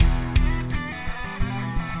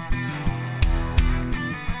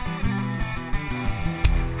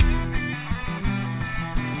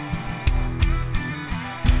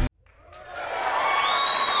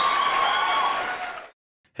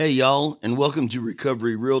Hey, y'all, and welcome to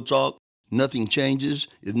Recovery Real Talk. Nothing changes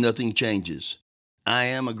if nothing changes. I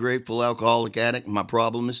am a grateful alcoholic addict. My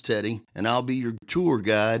problem is Teddy, and I'll be your tour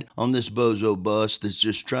guide on this Bozo Bus that's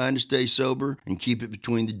just trying to stay sober and keep it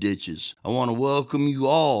between the ditches. I want to welcome you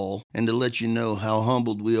all and to let you know how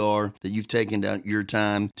humbled we are that you've taken out your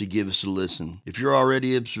time to give us a listen. If you're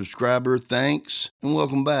already a subscriber, thanks and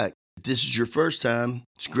welcome back. If this is your first time,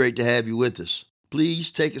 it's great to have you with us. Please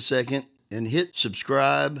take a second and hit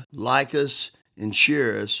subscribe, like us, and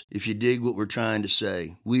share us if you dig what we're trying to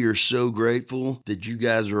say. We are so grateful that you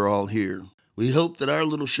guys are all here. We hope that our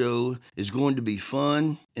little show is going to be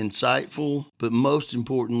fun, insightful, but most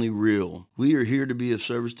importantly, real. We are here to be of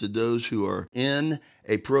service to those who are in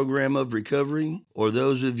a program of recovery, or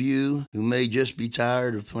those of you who may just be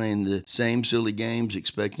tired of playing the same silly games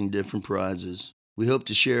expecting different prizes. We hope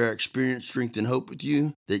to share our experience, strength, and hope with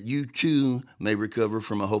you, that you too may recover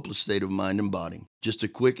from a hopeless state of mind and body. Just a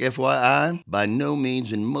quick FYI, by no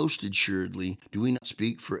means and most assuredly do we not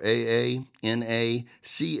speak for AA, NA,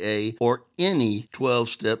 CA, or any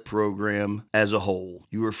 12-step program as a whole.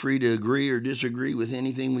 You are free to agree or disagree with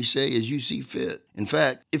anything we say as you see fit. In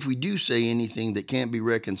fact, if we do say anything that can't be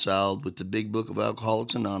reconciled with the Big Book of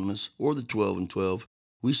Alcoholics Anonymous or the 12 and 12,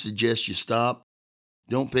 we suggest you stop.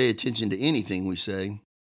 Don't pay attention to anything we say.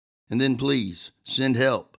 And then please, send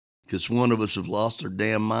help, because one of us have lost our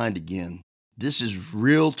damn mind again. This is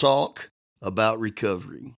real talk about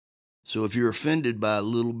recovery. So if you're offended by a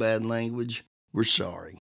little bad language, we're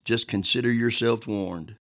sorry. Just consider yourself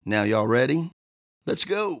warned. Now y'all ready? Let's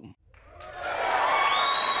go.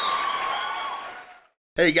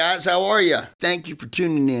 Hey guys, how are you? Thank you for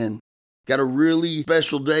tuning in. Got a really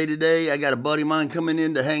special day today. I got a buddy of mine coming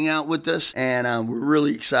in to hang out with us, and we're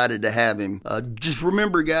really excited to have him. Just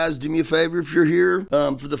remember, guys, do me a favor if you're here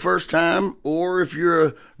for the first time, or if you're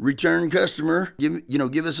a return customer,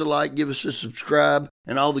 give us a like, give us a subscribe,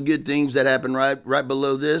 and all the good things that happen right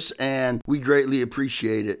below this, and we greatly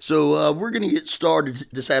appreciate it. So we're going to get started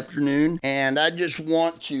this afternoon, and I just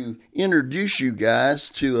want to introduce you guys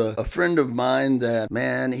to a friend of mine that,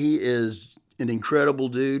 man, he is an incredible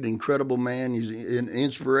dude, incredible man. He's an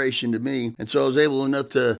inspiration to me. And so I was able enough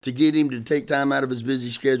to get him to take time out of his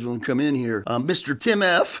busy schedule and come in here. Mr. Tim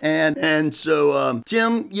F. And so,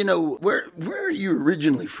 Tim, where are you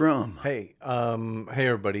originally from? Hey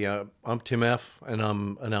everybody. I'm Tim F. and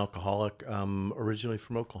I'm an alcoholic. I'm originally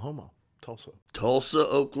from Oklahoma, Tulsa. Tulsa,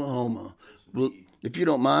 Oklahoma. Well, if you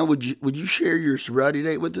don't mind, would you share your sobriety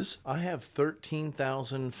date with us? I have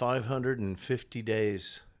 13,550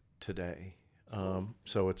 days today.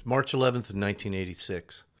 So it's March 11th of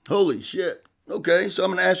 1986. Holy shit. Okay, so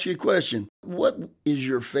I'm going to ask you a question. What is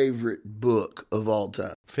your favorite book of all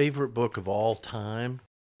time? Favorite book of all time?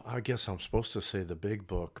 I guess I'm supposed to say the Big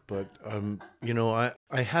Book, but, I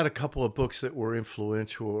had a couple of books that were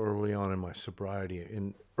influential early on in my sobriety.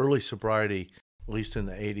 In early sobriety, at least in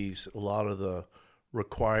the 80s, a lot of the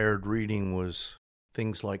required reading was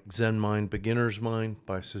things like Zen Mind, Beginner's Mind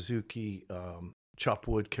by Suzuki, Chop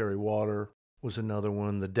Wood, Carry Water was another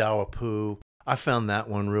one, the Tao of Pooh. I found that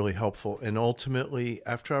one really helpful. And ultimately,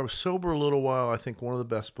 after I was sober a little while, I think one of the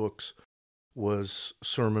best books was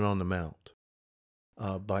Sermon on the Mount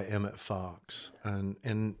by Emmett Fox.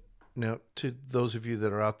 And now, to those of you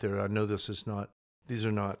that are out there, I know these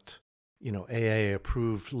are not, AA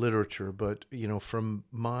approved literature, but, from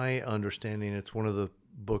my understanding, it's one of the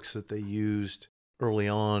books that they used early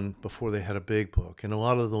on before they had a big book. And a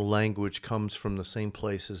lot of the language comes from the same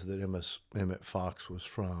places that Emmett Fox was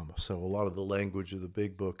from. So a lot of the language of the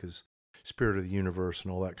big book is Spirit of the Universe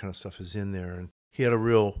and all that kind of stuff is in there. And he had a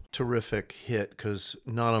real terrific hit because,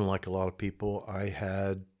 not unlike a lot of people,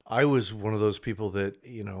 I was one of those people that,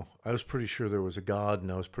 I was pretty sure there was a God,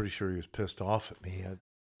 and I was pretty sure he was pissed off at me.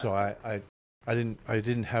 So I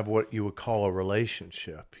didn't have what you would call a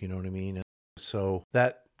relationship, you know what I mean? And so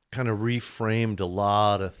that kind of reframed a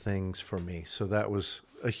lot of things for me. So that was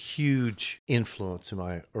a huge influence in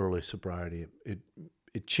my early sobriety.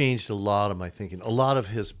 It changed a lot of my thinking. A lot of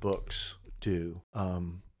his books do.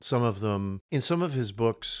 In some of his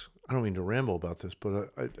books, I don't mean to ramble about this,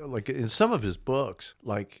 but in some of his books,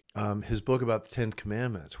 like his book about the Ten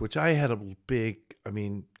Commandments, which I had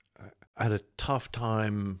I had a tough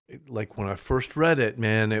time. Like when I first read it,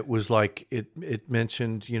 man, it was like it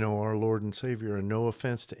mentioned, our Lord and Savior, and no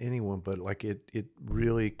offense to anyone, but like it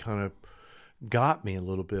really kind of got me a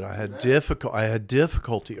little bit. I had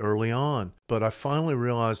difficulty early on, but I finally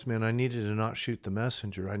realized, man, I needed to not shoot the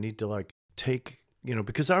messenger. I need to take,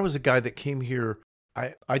 because I was a guy that came here.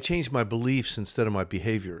 I changed my beliefs instead of my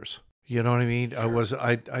behaviors. You know what I mean?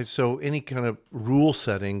 So any kind of rule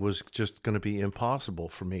setting was just going to be impossible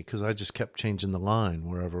for me because I just kept changing the line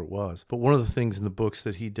wherever it was. But one of the things in the books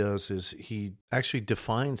that he does is he actually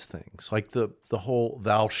defines things like the whole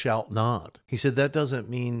thou shalt not. He said that doesn't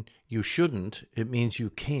mean you shouldn't. It means you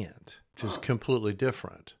can't, which is completely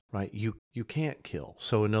different, right? You can't kill.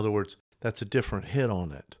 So in other words, that's a different hit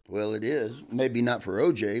on it. Well, it is. Maybe not for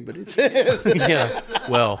OJ, but it is. Yeah.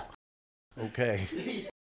 Well, okay.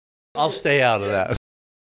 I'll stay out of that.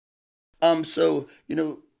 So,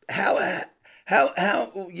 how,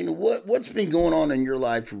 what's been going on in your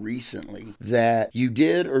life recently that you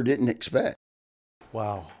did or didn't expect?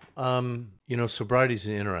 Wow. Sobriety is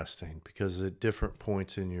interesting because at different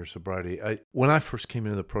points in your sobriety, when I first came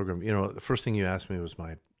into the program, the first thing you asked me was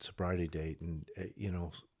my sobriety date. And,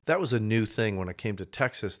 that was a new thing when I came to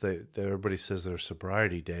Texas. Everybody says their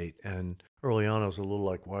sobriety date. And early on, I was a little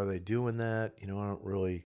like, why are they doing that? I don't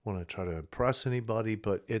really want to try to impress anybody,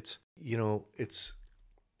 but it's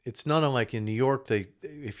not unlike in New York.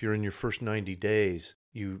 If you're in your first 90 days,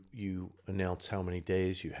 you announce how many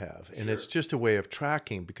days you have, and It's just a way of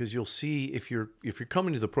tracking because you'll see if you're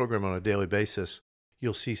coming to the program on a daily basis,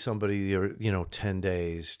 you'll see somebody 10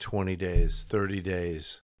 days, 20 days, 30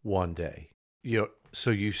 days, 1 day. So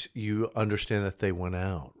you understand that they went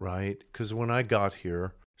out, right? Because when I got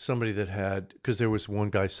here, somebody because there was one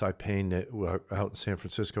guy, Cy Payne, out in San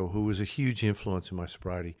Francisco, who was a huge influence in my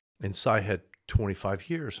sobriety. And Cy had 25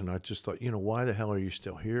 years. And I just thought, why the hell are you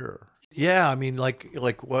still here? Yeah, I mean,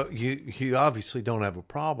 well, you obviously don't have a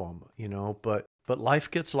problem, but life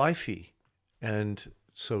gets lifey. And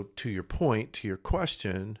so to your point, to your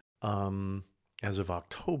question, as of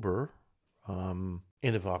October,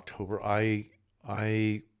 end of October,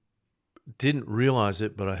 I didn't realize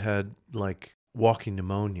it, but I had walking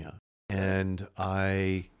pneumonia, and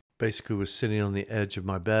I basically was sitting on the edge of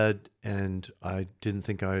my bed, and I didn't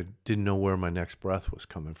know where my next breath was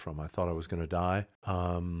coming from. I thought I was going to die,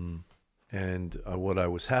 and what I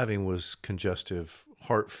was having was congestive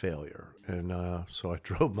heart failure, and so I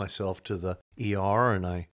drove myself to the ER, and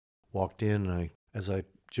I walked in, and as I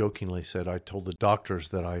jokingly said, I told the doctors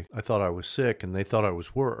that I thought I was sick, and they thought I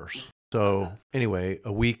was worse. So anyway,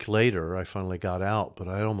 a week later, I finally got out, but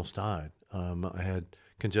I almost died. I had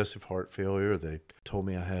congestive heart failure. They told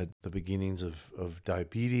me I had the beginnings of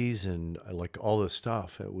diabetes and all this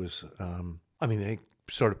stuff. It was, they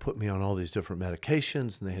started putting me on all these different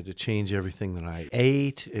medications, and they had to change everything that I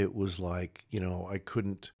ate. It was I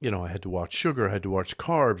couldn't, I had to watch sugar. I had to watch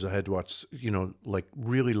carbs. I had to watch,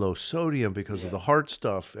 really low sodium because of the heart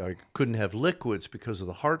stuff. I couldn't have liquids because of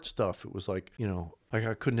the heart stuff. It was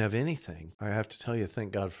I couldn't have anything. I have to tell you,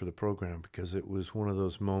 thank God for the program, because it was one of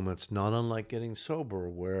those moments, not unlike getting sober,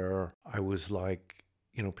 where I was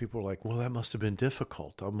people were like, well, that must have been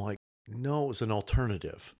difficult. I'm like, no, it was an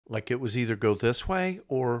alternative. It was either go this way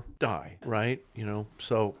or die, right?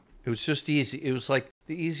 So it was just easy. It was the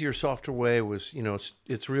easier, softer way was,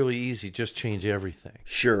 it's really easy. Just change everything.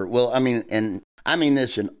 Sure. Well, and I mean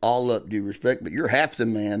this in all up due respect, but you're half the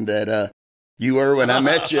man that you were when I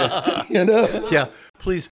met you, Yeah.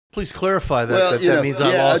 Please clarify that. That means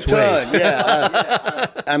I lost weight.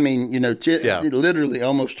 Literally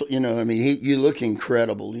almost, you look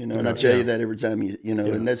incredible, and I tell you that every time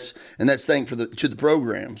and that's thanks to the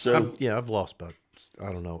program. So I've lost about,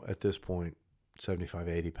 I don't know, at this point, 75,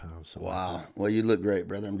 80 pounds. Wow. Like well, you look great,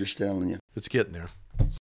 brother. I'm just telling you. It's getting there.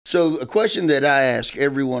 So a question that I ask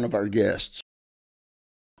every one of our guests,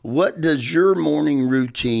 what does your morning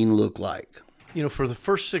routine look like? For the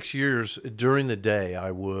first 6 years during the day, I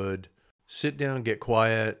would sit down, get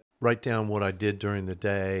quiet, write down what I did during the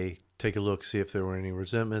day, take a look, see if there were any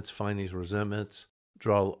resentments, find these resentments,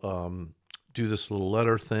 do this little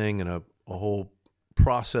letter thing and a whole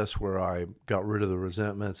process where I got rid of the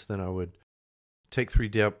resentments. Then I would take 3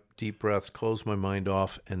 deep breaths, close my mind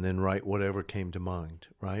off, and then write whatever came to mind,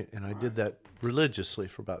 right? And I did that religiously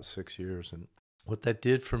for about 6 years. And what that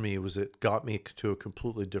did for me was it got me to a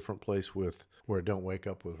completely different place where I don't wake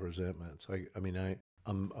up with resentments.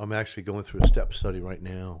 I'm actually going through a step study right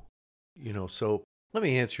now. So let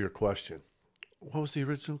me answer your question. What was the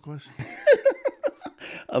original question?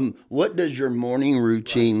 What does your morning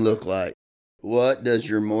routine look like? What does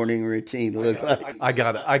your morning routine look like? I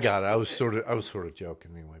got it. I was sort of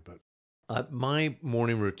joking anyway, but my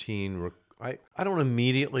morning routine. I don't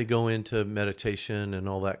immediately go into meditation and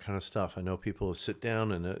all that kind of stuff. I know people sit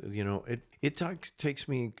down and it takes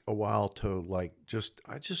me a while to I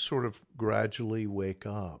just sort of gradually wake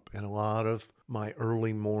up, and a lot of my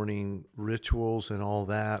early morning rituals and all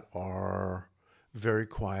that are very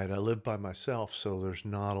quiet. I live by myself, so there's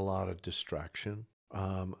not a lot of distraction.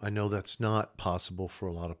 I know that's not possible for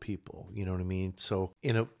a lot of people. You know what I mean? So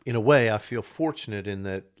in a way, I feel fortunate in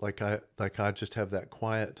that, like I just have that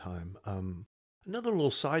quiet time. Another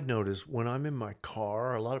little side note is when I'm in my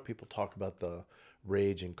car, a lot of people talk about the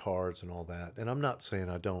rage in cars and all that, and I'm not saying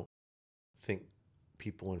I don't think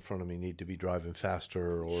people in front of me need to be driving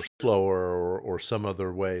faster or slower or some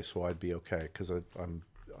other way so I'd be okay, because I'm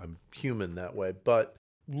human that way. But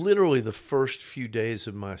literally the first few days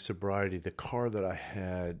of my sobriety, the car that I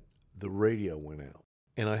had, the radio went out.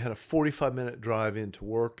 And I had a 45-minute drive into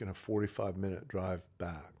work and a 45-minute drive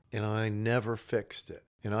back. And I never fixed it.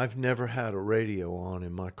 And I've never had a radio on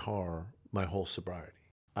in my car my whole sobriety.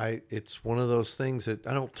 It's one of those things that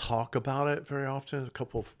I don't talk about it very often. A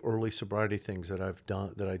couple of early sobriety things that I've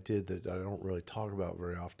done, that I did, that I don't really talk about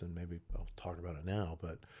very often. Maybe I'll talk about it now.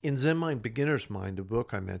 But in Zen Mind, Beginner's Mind, a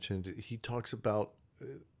book I mentioned, he talks about,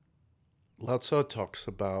 Lao Tzu talks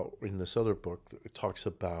about, in this other book, it talks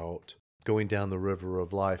about going down the river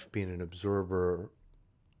of life, being an observer,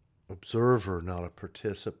 not a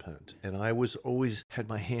participant. And I was always had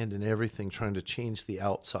my hand in everything, trying to change the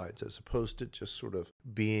outsides, as opposed to just sort of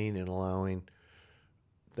being and allowing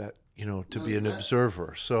that, to be an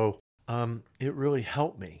observer. So it really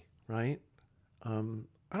helped me, right?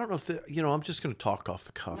 I don't know if I'm just going to talk off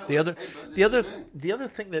the cuff. The other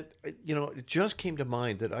thing that it just came to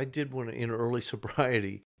mind that I did when in early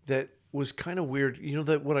sobriety that was kind of weird.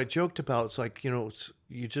 That what I joked about, it's like,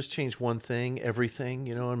 you just change one thing, everything,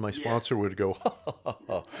 and my sponsor would go, ha, ha, ha,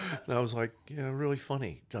 ha. And I was like, yeah, really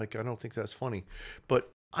funny. Like, I don't think that's funny. But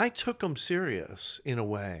I took them serious in a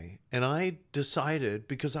way. And I decided,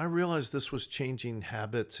 because I realized this was changing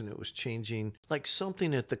habits and it was changing like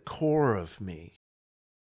something at the core of me.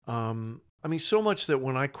 So much that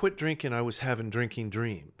when I quit drinking, I was having drinking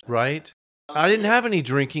dreams, right? I didn't have any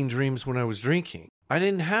drinking dreams when I was drinking. I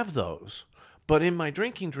didn't have those. But in my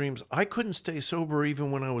drinking dreams, I couldn't stay sober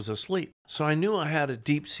even when I was asleep. So I knew I had a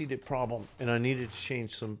deep-seated problem and I needed to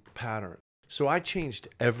change some pattern. So I changed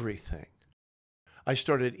everything. I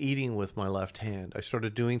started eating with my left hand. I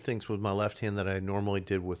started doing things with my left hand that I normally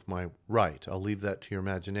did with my right. I'll leave that to your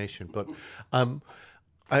imagination. But I'm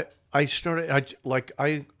a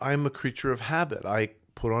creature of habit. I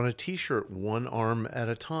put on a t-shirt one arm at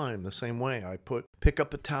a time the same way. I pick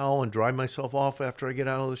up a towel and dry myself off after I get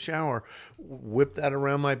out of the shower, whip that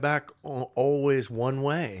around my back always one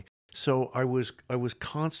way. So I was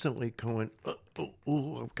constantly going,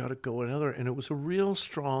 I've got to go another. And it was a real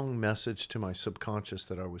strong message to my subconscious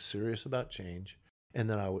that I was serious about change and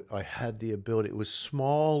that I had the ability. It was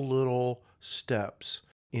small little steps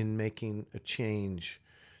in making a change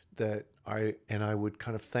that I would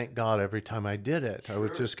kind of thank God every time I did it. Sure. I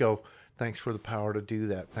would just go, thanks for the power to do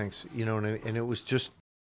that. Thanks. And it was just,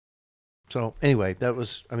 so anyway,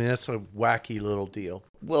 that's a wacky little deal.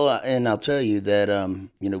 Well, and I'll tell you that,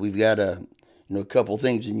 we've got a couple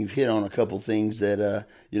things, and you've hit on a couple things that,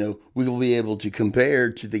 we will be able to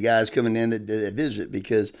compare to the guys coming in that visit,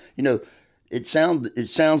 because, it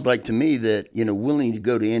sounds like to me that, willing to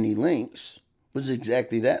go to any lengths was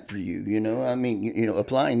exactly that for you,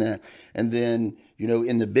 applying that. And then,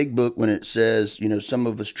 in the big book, when it says, some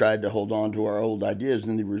of us tried to hold on to our old ideas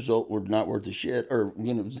and the result were not worth a shit, or,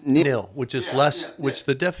 nil, which is which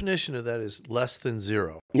the definition of that is less than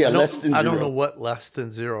zero. Yeah, less than zero. I don't know what less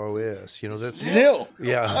than zero is. That's nil.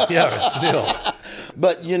 Yeah, it's nil.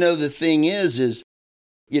 But, the thing is,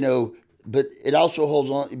 but it also holds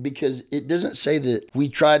on, because it doesn't say that we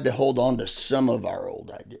tried to hold on to some of our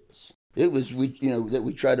old ideas. It was that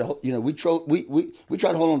we tried to we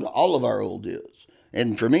tried to hold on to all of our old deals,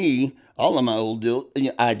 and for me, all of my old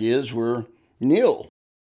ideas were nil.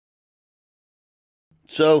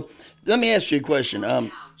 So let me ask you a question.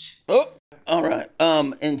 All right.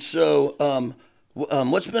 And so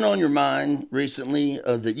what's been on your mind recently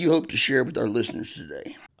that you hope to share with our listeners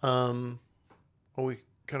today? Are we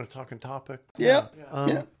kind of talking topic? Yeah.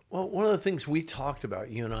 Well, one of the things we talked about,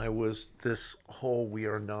 you and I, was this whole we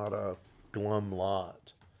are not a glum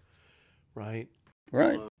lot, right?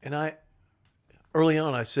 Right. And early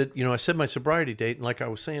on, I said my sobriety date, and like I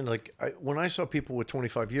was saying, when I saw people with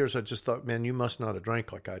 25 years, I just thought, man, you must not have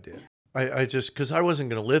drank like I did. I just, because I wasn't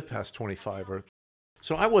going to live past 25,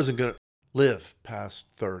 so I wasn't going to live past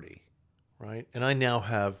 30, right? And I now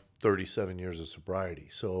have 37 years of sobriety,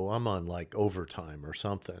 so I'm on like overtime or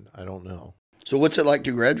something. I don't know. So what's it like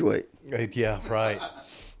to graduate? Yeah, right.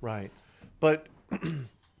 But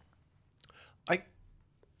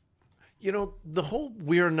the whole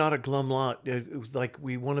we are not a glum lot, like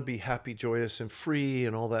we want to be happy, joyous, and free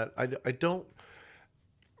and all that. I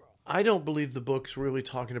don't believe the book's really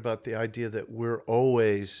talking about the idea that we're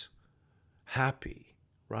always happy,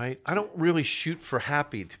 right? I don't really shoot for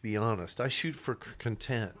happy, to be honest. I shoot for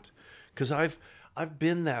content, because I've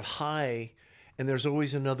been that high, and there's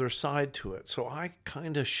always another side to it. So I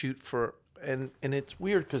kind of shoot for, and it's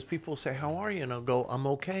weird because people say, "How are you?" And I'll go, "I'm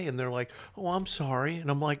okay," and they're like, "Oh, I'm sorry,"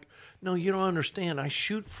 and I'm like, "No, you don't understand. I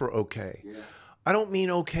shoot for okay. Yeah. I don't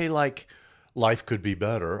mean okay like life could be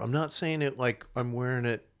better. I'm not saying it like I'm wearing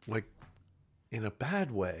it like in a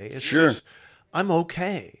bad way. It's just I'm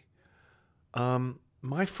okay."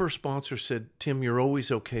 My first sponsor said, "Tim, you're always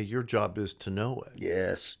okay. Your job is to know it."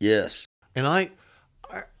 Yes, yes. And I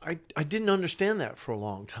didn't understand that for a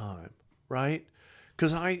long time, right?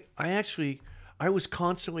 Because I was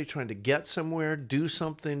constantly trying to get somewhere, do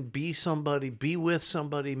something, be somebody, be with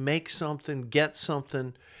somebody, make something, get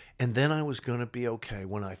something, and then I was going to be okay.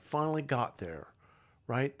 When I finally got there,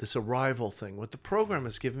 right? This arrival thing. What the program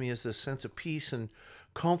has given me is this sense of peace and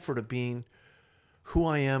comfort of being who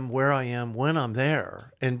I am, where I am, when I'm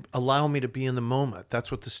there, and allow me to be in the moment.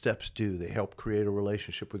 That's what the steps do. They help create a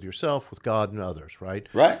relationship with yourself, with God, and others, right?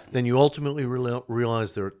 Right. Then you ultimately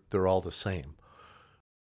realize they're all the same.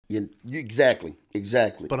 Exactly.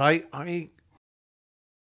 But I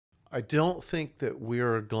don't think that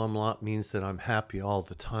we're a glum lot means that I'm happy all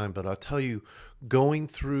the time. But I'll tell you, going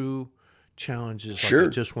through challenges like I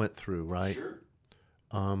just went through, right? Sure.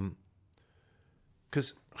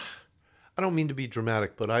 Because I don't mean to be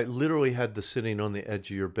dramatic, but I literally had the sitting on the edge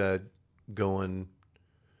of your bed going,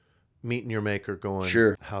 meeting your maker going,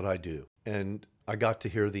 how'd I do? And I got to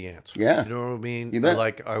hear the answer. Yeah. You know what I mean? You bet.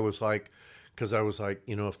 Because I was like,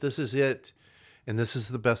 if this is it and this is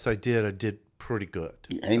the best I did pretty good.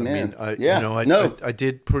 Amen. I mean, I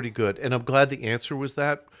did pretty good. And I'm glad the answer was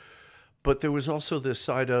that. But there was also this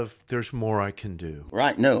side of there's more I can do.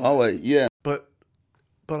 Right. No, always. Yeah.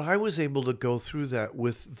 But I was able to go through that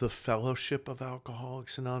with the fellowship of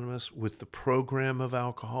Alcoholics Anonymous, with the program of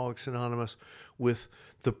Alcoholics Anonymous, with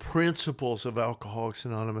the principles of Alcoholics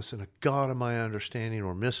Anonymous, and a God of my understanding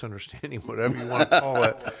or misunderstanding, whatever you want to call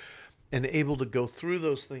it, and able to go through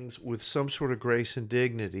those things with some sort of grace and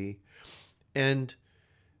dignity, and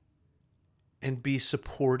be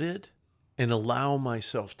supported, and allow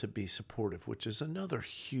myself to be supportive, which is another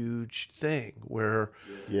huge thing where,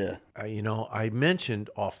 I mentioned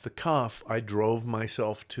off the cuff, I drove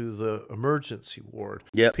myself to the emergency ward.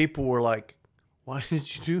 Yep. People were like, "Why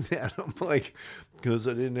did you do that?" I'm like, "Because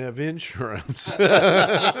I didn't have insurance."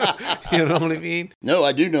 You know what I mean? No,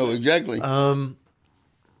 I do know exactly. And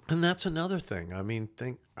that's another thing. I mean,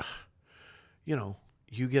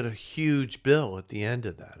 you get a huge bill at the end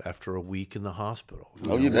of that after a week in the hospital.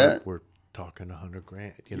 You bet. We're talking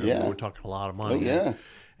 $100,000, we're talking a lot of Oh, money. yeah.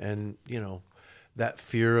 And, that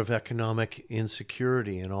fear of economic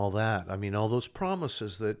insecurity and all that. I mean, all those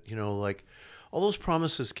promises that, all those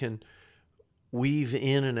promises can weave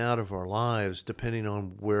in and out of our lives depending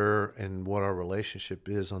on where and what our relationship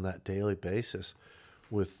is on that daily basis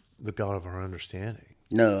with the God of our understanding.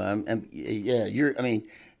 No, I know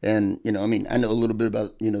a little bit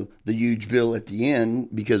about, the huge bill at the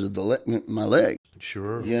end because of my leg.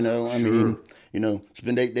 Sure. Spend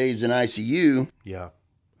 8 days in ICU. Yeah.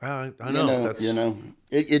 I know.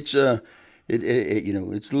 It's a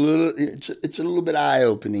little bit eye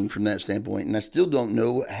opening from that standpoint, and I still don't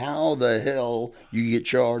know how the hell you get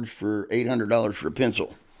charged for $800 for a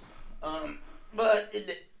pencil. But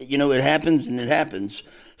it happens, and it happens.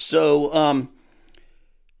 So,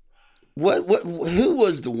 who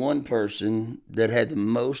was the one person that had the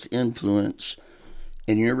most influence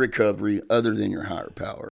in your recovery other than your higher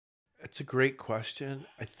power? It's a great question.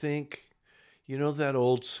 I think, that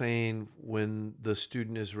old saying, when the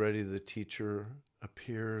student is ready, the teacher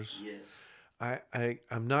appears. Yes.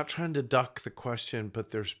 I'm not trying to duck the question,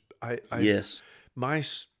 but yes. My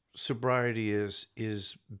sobriety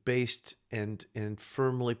is based and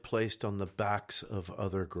firmly placed on the backs of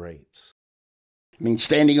other greats. I mean,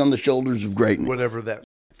 standing on the shoulders of greatness. Whatever that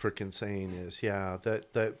frickin' saying is. Yeah,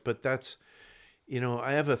 but that's,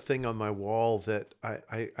 I have a thing on my wall that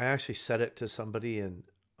I actually said it to somebody, and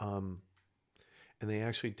they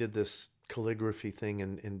actually did this calligraphy thing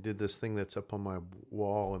and did this thing that's up on my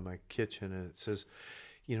wall in my kitchen, and it says,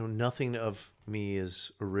 nothing of me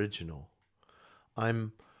is original.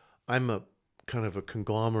 I'm a kind of a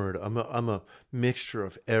conglomerate. I'm a mixture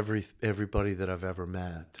of everybody that I've ever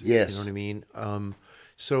met. Yes. You know what I mean?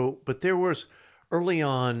 But there was early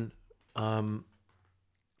on, I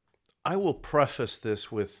will preface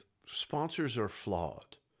this with sponsors are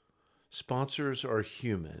flawed. Sponsors are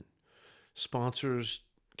human. Sponsors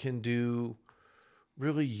can do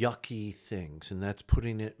really yucky things, and that's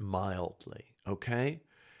putting it mildly. Okay.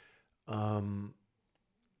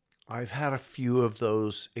 I've had a few of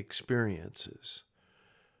those experiences.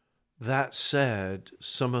 That said,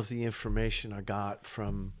 some of the information I got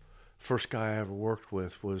from first guy I ever worked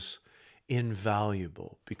with was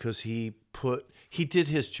invaluable because he did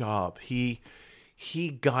his job. He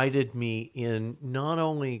guided me in not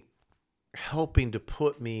only helping to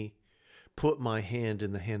put my hand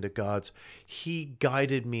in the hand of God's, he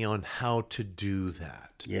guided me on how to do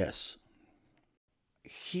that. Yes.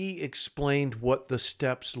 He explained what the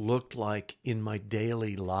steps looked like in my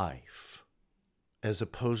daily life, as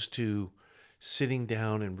opposed to sitting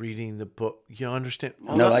down and reading the book. You understand?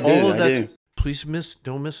 I do. Please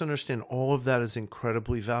don't misunderstand. All of that is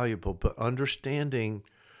incredibly valuable, but understanding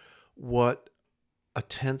what a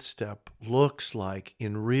 10th step looks like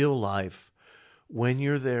in real life when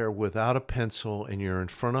you're there without a pencil and you're in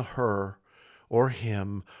front of her or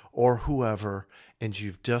him or whoever, and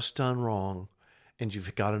you've just done wrong, and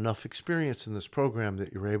you've got enough experience in this program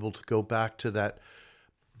that you're able to go back to the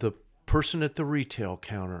person at the retail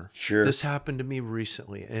counter. Sure. This happened to me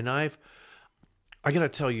recently, and I got to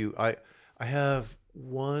tell you, I have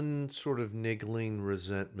one sort of niggling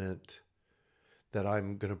resentment that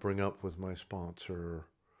I'm going to bring up with my sponsor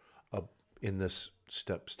in this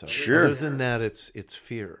step study. Sure. Other than that, it's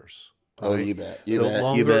fears. Oh, right? you bet.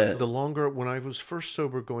 The longer, when I was first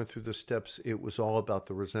sober going through the steps, it was all about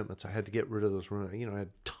the resentments. I had to get rid of those. I had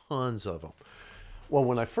tons of them. Well,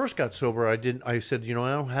 when I first got sober, I said, I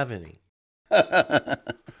don't have any.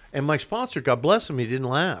 And my sponsor, God bless him, he didn't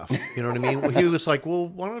laugh. You know what I mean? He was like, well,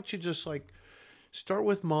 why don't you just start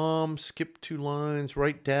with mom, skip 2 lines,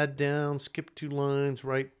 write dad down, skip 2 lines,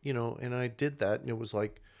 and I did that. And it was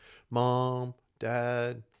like mom,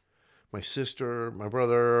 dad, my sister, my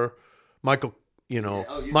brother, Michael,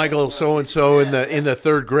 Michael so-and-so in the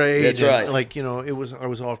 3rd grade. That's right. I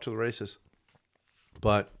was off to the races.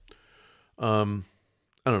 But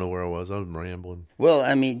I don't know where I was. I was rambling. Well,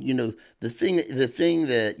 I mean, the thing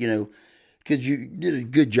that, because you did a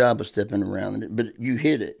good job of stepping around it, but you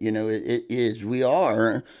hit it. It is, we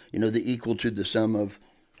are, the equal to the sum of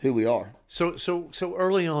who we are. So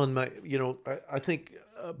early on, I think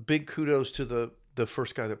big kudos to the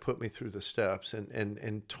first guy that put me through the steps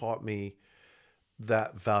and taught me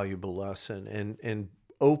that valuable lesson and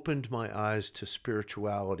opened my eyes to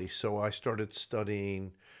spirituality. So I started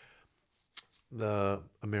studying the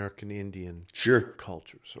American Indian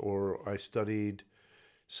cultures, or I studied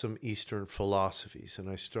some Eastern philosophies, and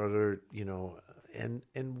I started,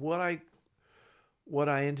 and what I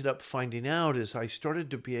ended up finding out is I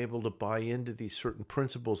started to be able to buy into these certain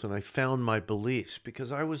principles, and I found my beliefs,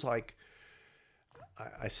 because I was like,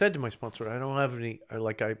 I said to my sponsor, I don't have any,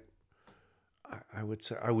 I would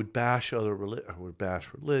say I would bash religion. I would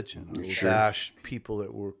bash people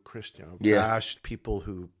that were Christian. I would bash people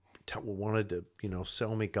who wanted to,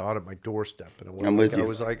 sell me God at my doorstep. And I'm with you.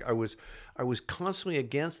 I was constantly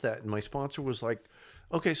against that. And my sponsor was like,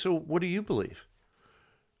 okay, so what do you believe?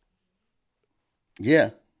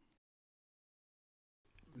 Yeah.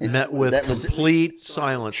 Met with complete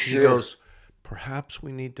silence. Sure. He goes, perhaps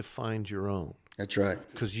we need to find your own. That's right.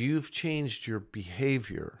 Because you've changed your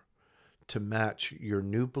behavior to match your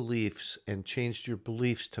new beliefs and changed your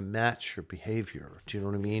beliefs to match your behavior. Do you know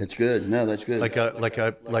what I mean? That's good. No, that's good.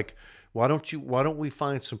 Why don't we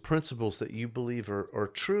find some principles that you believe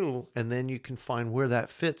are true, and then you can find where that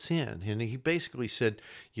fits in. And he basically said,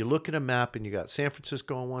 you look at a map and you got San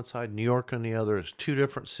Francisco on one side, New York on the other. It's 2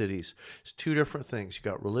 different cities. It's 2 different things. You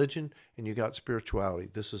got religion and you got spirituality.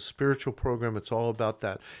 This is a spiritual program. It's all about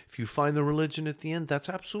that. If you find the religion at the end, that's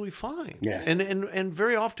absolutely fine. Yeah. And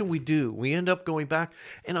very often we do. We end up going back,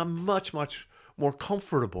 and I'm much, much more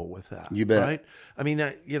comfortable with that. You bet. Right? I mean,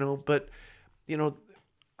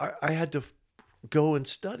 I had to go and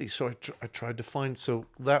study. So I tried to find, so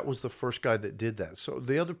that was the first guy that did that. So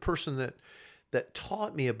the other person that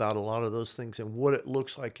taught me about a lot of those things and what it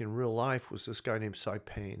looks like in real life was this guy named Cy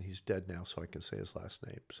Payne. He's dead now, so I can say his last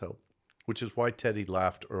name. So, which is why Teddy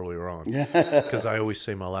laughed earlier on, because I always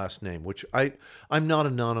say my last name, which I'm not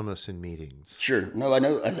anonymous in meetings. Sure. No, I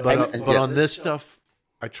know. But on this stuff,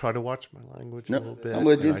 I try to watch my language a little bit. I'm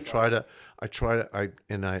with you. I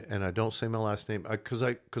don't say my last name because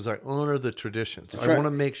I honor the traditions. That's I right. want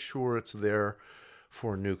to make sure it's there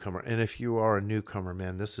for a newcomer. And if you are a newcomer,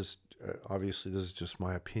 man, this is obviously this is just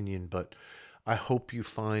my opinion, but I hope you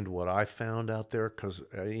find what I found out there because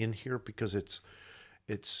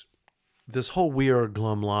it's this whole "we are a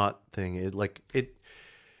glum lot" thing. It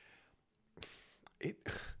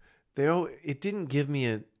didn't give me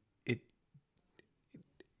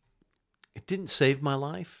it didn't save my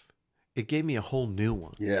life. It gave me a whole new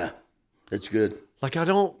one. Yeah, that's good. I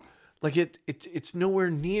don't like it's nowhere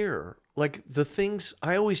near. Like the things,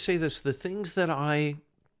 I always say this, the things that I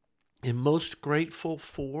am most grateful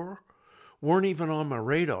for weren't even on my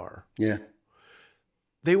radar. Yeah.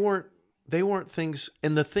 They weren't things,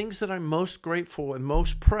 and the things that I'm most grateful and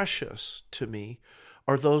most precious to me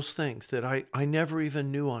are those things that I never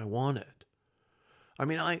even knew I wanted. I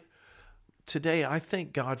mean, today I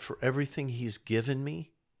thank God for everything he's given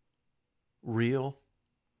me, real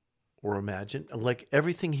or imagined, like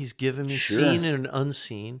everything he's given me, Sure. seen and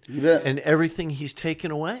unseen, You bet. and everything he's taken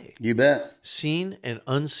away, You bet. seen and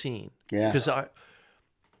unseen. Yeah. Because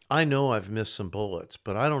I know I've missed some bullets,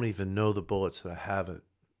 but I don't even know the bullets that I haven't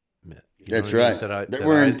missed. That's right. That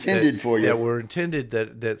were intended for you. That were intended,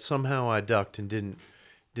 that somehow I ducked and didn't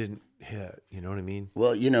hit. You know what I mean?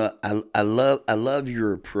 Well, I love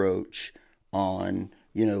your approach on,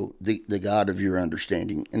 the God of your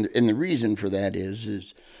understanding. And the reason for that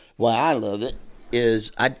is why I love it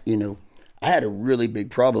is I had a really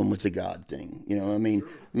big problem with the God thing. I mean,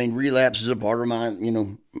 relapse is a part of my,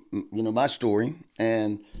 my story.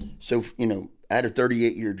 And so, I had a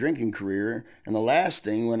 38-year drinking career. And the last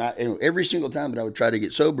thing when every single time that I would try to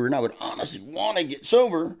get sober, and I would honestly want to get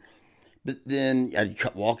sober, but then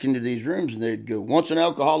I'd walk into these rooms and they'd go, once an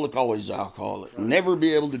alcoholic, always an alcoholic. Never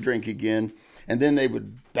be able to drink again. And then they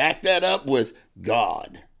would back that up with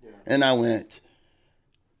God. Yeah. And I went,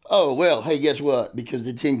 oh, well, hey, guess what? Because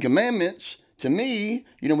the 10 Commandments, to me,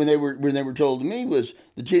 when they were told to me was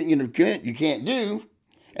the 10, you can't do.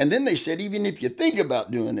 And then they said, even if you think about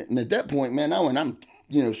doing it. And at that point, man, I'm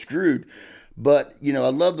screwed. But, I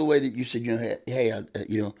love the way that you said, hey,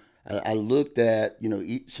 I looked at,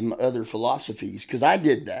 some other philosophies because I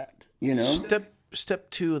did that, Step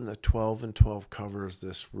 2 in the 12 and 12 covers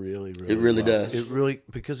this really, really It really well. does. It really,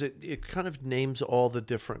 because it kind of names all the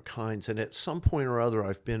different kinds. And at some point or other,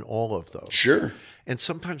 I've been all of those. Sure. And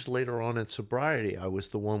sometimes later on in sobriety, I was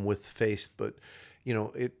the one with faith. But,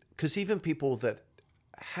 because even people that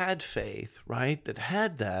had faith, right, that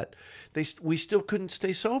had that, we still couldn't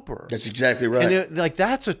stay sober. That's exactly right. And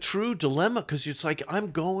that's a true dilemma because it's like I'm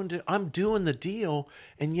doing the deal,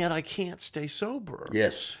 and yet I can't stay sober.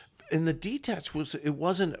 Yes. And the detach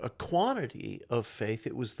wasn't a quantity of faith;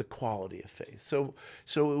 it was the quality of faith. So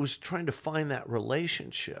it was trying to find that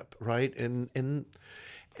relationship, right? And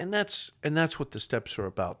that's what the steps are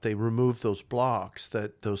about. They remove those blocks,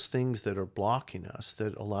 those things that are blocking us,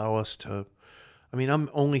 that allow us to. I mean, I'm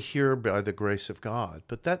only here by the grace of God,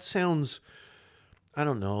 but that sounds, I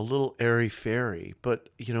don't know, a little airy-fairy. But,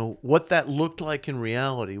 what that looked like in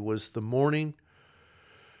reality was the morning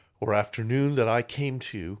or afternoon that I came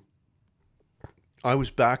to. I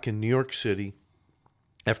was back in New York City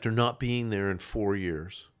after not being there in 4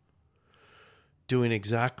 years, doing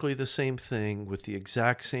exactly the same thing with the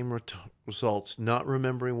exact same results, not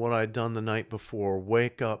remembering what I'd done the night before.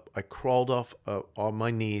 Wake up, I crawled off on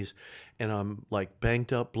my knees, and I'm like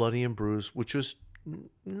banged up, bloody and bruised, which was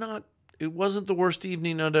it wasn't the worst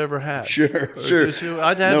evening I'd ever had. Sure.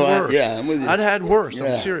 I'd had worse. I'm with you. I'd had worse.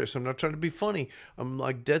 Yeah. I'm serious. I'm not trying to be funny. I'm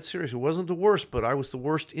like dead serious. It wasn't the worst, but I was the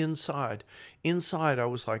worst inside. Inside, I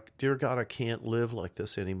was like, dear God, I can't live like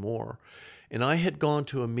this anymore. And I had gone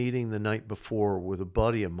to a meeting the night before with a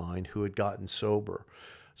buddy of mine who had gotten sober.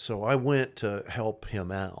 So I went to help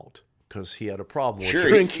him out because he had a problem with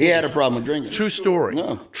drinking. He had a problem with drinking. True story.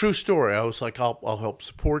 No. True story. I was like, I'll help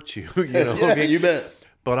support you. Yeah, you bet.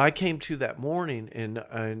 But I came to that morning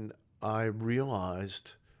and I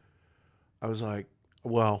realized, I was like,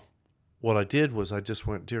 well, what I did was I just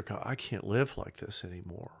went, dear God, I can't live like this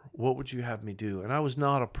anymore. What would you have me do? And I was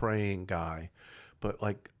not a praying guy, but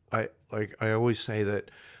I always say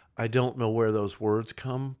that I don't know where those words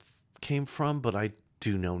came from, but I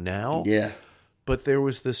do know now. Yeah. But there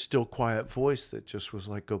was this still quiet voice that just was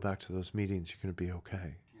like, go back to those meetings. You're going to be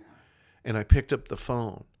okay. Yeah. And I picked up the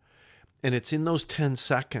phone. And it's in those 10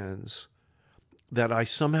 seconds that I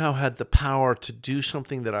somehow had the power to do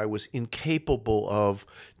something that I was incapable of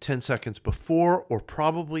 10 seconds before or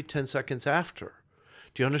probably 10 seconds after.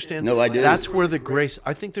 Do you understand? No, I do. That's where the grace,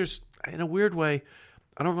 I think there's, in a weird way,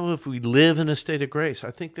 I don't know if we live in a state of grace.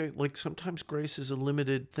 I think that sometimes grace is a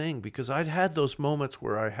limited thing because I'd had those moments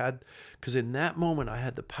where because in that moment I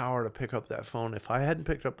had the power to pick up that phone. If I hadn't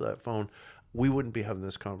picked up that phone, we wouldn't be having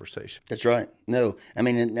this conversation. That's right. No, I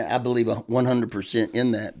mean, I believe 100%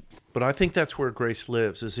 in that. But I think that's where grace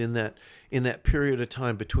lives, is in that period of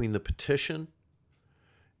time between the petition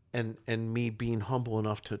and me being humble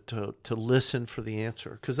enough to listen for the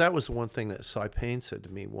answer. Because that was the one thing that Cy Payne said to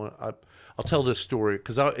me. I'll tell this story,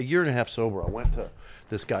 because a year and a half sober, I went to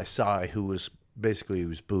this guy, Cy, who was basically he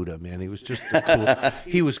was Buddha, man. He was just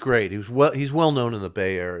he was great. He's well known in the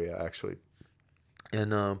Bay Area, actually.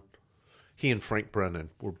 And he and Frank Brennan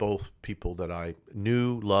were both people that I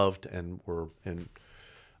knew, loved, and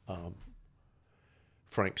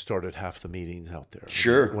Frank started half the meetings out there.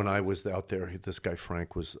 Sure. When I was out there, this guy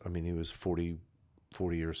Frank was, I mean, he was 40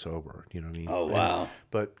 years sober. You know what I mean? Oh, wow.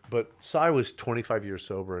 But Cy was 25 years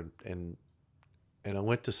sober, and I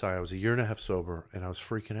went to Cy. I was a year and a half sober, and I was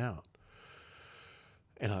freaking out.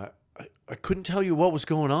 And I couldn't tell you what was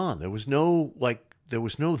going on. There was no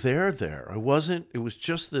there. It was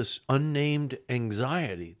just this unnamed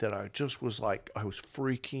anxiety that I just was like, I was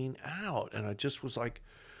freaking out. And I just was like,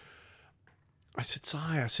 I said,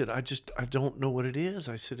 Cy, I don't know what it is.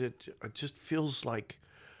 I said, it just feels like,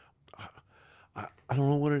 I don't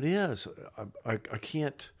know what it is. I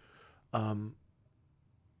can't, I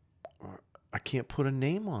can't put a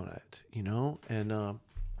name on it, you know? And,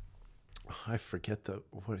 I forget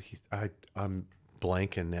I'm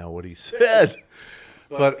blanking now what he said,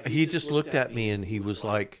 but he just looked at me and he was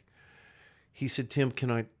like, he said, Tim, can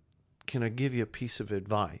I give you a piece of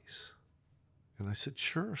advice? And I said,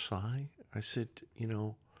 sure, Cy. I said, you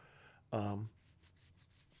know, I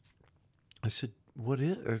said, what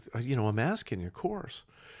is, you know, I'm asking you, of course.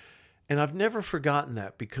 And I've never forgotten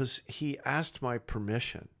that because he asked my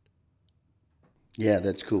permission. Yeah,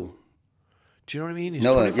 that's cool. Do you know what I mean? He's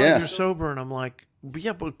 25 years sober, and I'm like,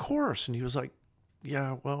 yeah, but of course. And he was like,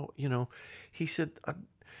 yeah, well, you know, he said,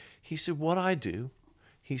 what I do,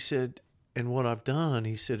 he said, and what I've done,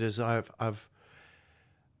 he said, is I've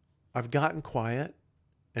gotten quiet,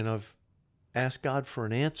 and I've asked God for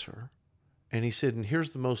an answer, and he said, and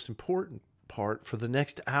here's the most important part: for the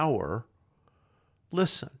next hour,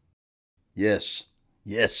 listen. Yes,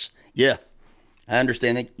 yeah, I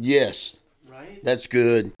understand it. Yes, right. That's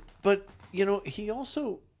good. But you know, he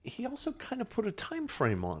also kind of put a time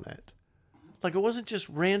frame on it. Like, it wasn't just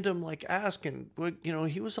random, like, asking, but, you know,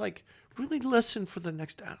 he was like, really listen for the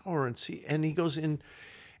next hour and see. And he goes in,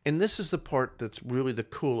 and this is the part that's really the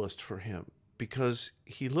coolest for him, because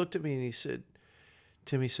he looked at me and he said,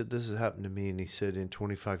 Tim, he said, this has happened to me. And he said, in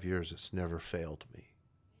 25 years, it's never failed me.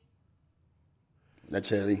 That's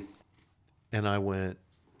heavy. And I went,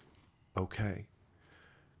 okay.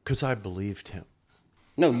 Because I believed him.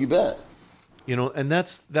 No, you bet. You know, and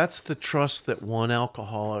that's the trust that one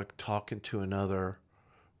alcoholic talking to another,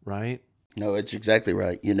 right? No, it's exactly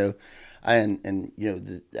right. You know, and you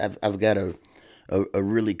know, I've got a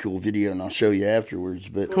really cool video, and I'll show you afterwards.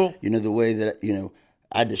 But cool. You know, the way that, you know,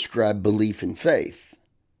 I describe belief and faith.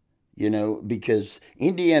 You know, because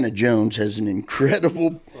Indiana Jones has an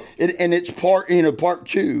incredible, and it's part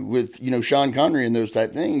 2 with, you know, Sean Connery and those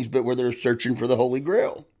type things, but where they're searching for the Holy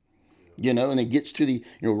Grail. You know, and it gets to the,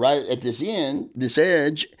 you know, right at this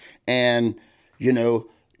edge, and, you know,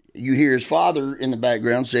 you hear his father in the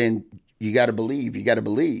background saying, you got to believe.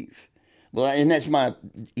 Well, and that's my,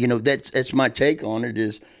 you know, that's my take on it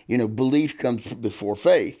is, you know, belief comes before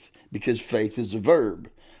faith, because faith is a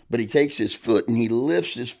verb. But he takes his foot and he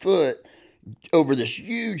lifts his foot over this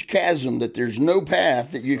huge chasm that there's no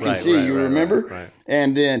path that you can see. You remember? Right.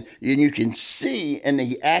 And then you can see, and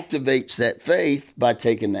he activates that faith by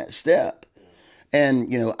taking that step.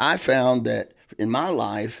 And, you know, I found that in my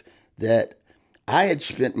life that I had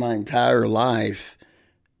spent my entire life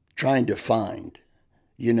trying to find,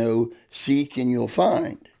 you know, seek and you'll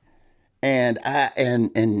find. And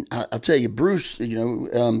I'll tell you, Bruce, you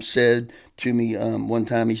know, said to me one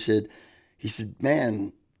time, he said,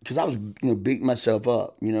 man, because I was, you know, beating myself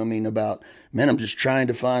up, you know what I mean, about, man, I'm just trying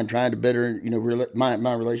to better, you know,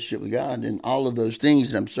 my relationship with God and all of those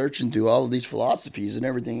things that I'm searching through, all of these philosophies and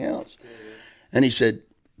everything else. Yeah. And he said,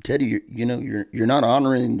 Teddy, you know, you're not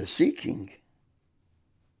honoring the seeking.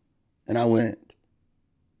 And I went,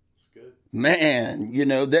 man, you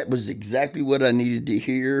know, that was exactly what I needed to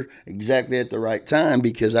hear exactly at the right time,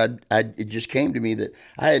 because it just came to me that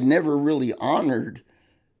I had never really honored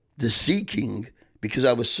the seeking because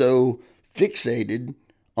I was so fixated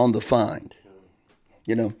on the find,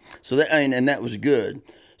 you know. So that, and that was good.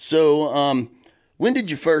 So when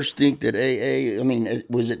did you first think that AA, I mean,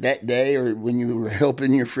 was it that day or when you were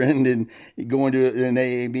helping your friend and going to an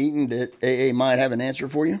AA meeting that AA might have an answer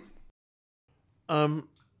for you?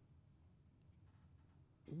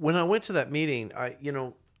 When I went to that meeting, I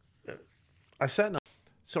sat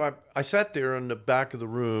there in the back of the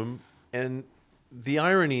room, and the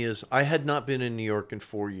irony is I had not been in New York in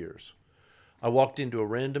 4 years. I walked into a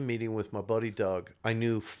random meeting with my buddy Doug. I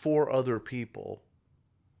knew 4 other people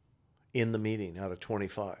in the meeting out of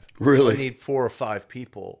 25. Really? So I need 4 or 5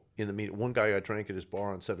 people in the meeting. One guy I drank at his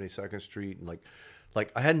bar on 72nd Street, and like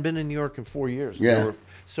Like I hadn't been in New York in 4 years. Yeah.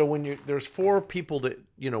 So when there's 4 people that,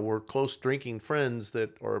 were close drinking friends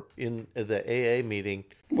that are in the AA meeting.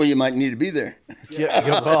 Well, you might need to be there.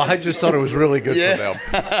 Yeah, well, I just thought it was really good Yeah.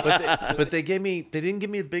 for them. But they didn't give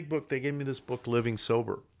me a big book. They gave me this book, Living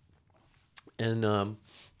Sober. And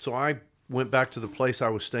so I went back to the place I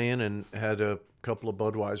was staying and had a couple of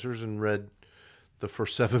Budweisers and read the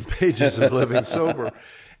first 7 pages of Living Sober.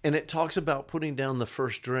 And it talks about putting down the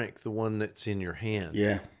first drink, the one that's in your hand.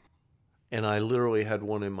 Yeah. And I literally had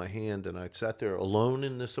one in my hand, and I sat there alone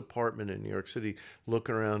in this apartment in New York City,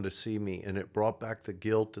 looking around to see me, and it brought back the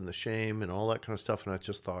guilt and the shame and all that kind of stuff. And I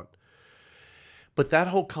just thought, but that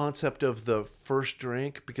whole concept of the first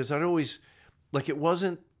drink, because I'd always, like, it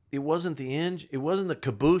wasn't the engine, it wasn't the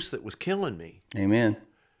caboose that was killing me. Amen.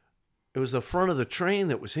 It was the front of the train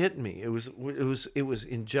that was hitting me. It was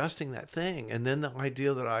ingesting that thing, and then the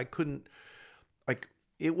idea that I couldn't, like.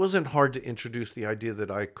 It wasn't hard to introduce the idea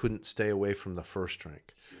that I couldn't stay away from the first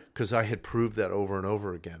drink, because I had proved that over and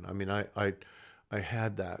over again. I mean, I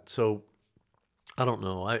had that. So I don't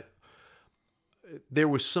know. There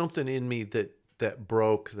was something in me that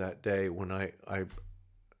broke that day when I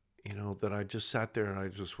that I just sat there and I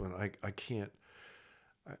just went, I can't.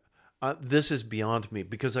 This is beyond me,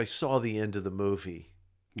 because I saw the end of the movie.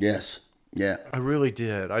 Yes. Yeah. I really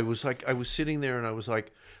did. I was sitting there and I was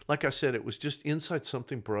like I said, it was just inside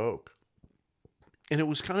something broke. And it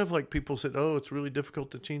was kind of like people said, oh, it's really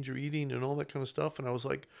difficult to change your eating and all that kind of stuff. And I was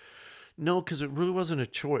like, no, because it really wasn't a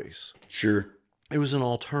choice. Sure. It was an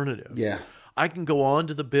alternative. Yeah. I can go on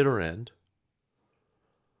to the bitter end,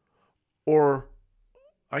 or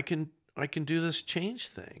I can do this change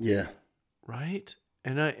thing. Yeah. Right?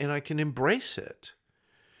 And I can embrace it.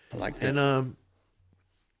 I like that. And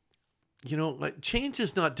like, change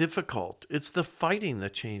is not difficult. It's the fighting the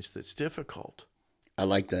change that's difficult. I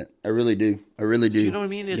like that. I really do. I really do. You know what I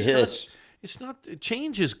mean? Yes. It's not.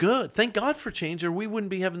 Change is good. Thank God for change, or we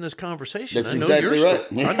wouldn't be having this conversation. That's exactly right.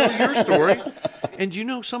 I know your story, and you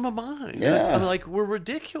know some of mine. Yeah. I'm like, we're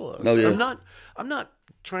ridiculous. Oh, yeah. I'm not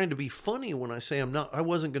trying to be funny when I say I'm not. I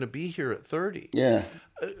wasn't going to be here at 30. Yeah.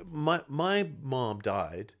 My mom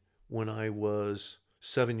died when I was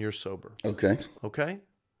 7 years sober. Okay. Okay.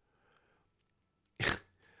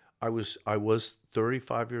 I was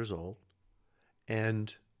 35 years old,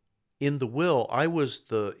 and in the will, I was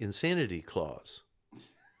the insanity clause.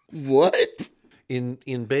 What?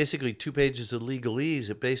 In basically 2 pages of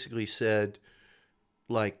legalese, it basically said,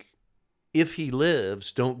 like, if he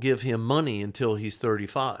lives, don't give him money until he's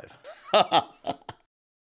 35.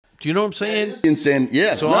 Do you know what I'm saying? Insane.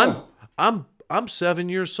 Yeah. So no. I'm 7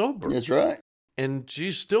 years sober. That's right. And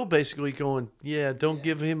she's still basically going, yeah, don't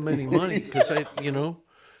give him any money, because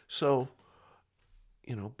so,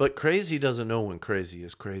 but crazy doesn't know when crazy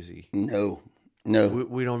is crazy. No.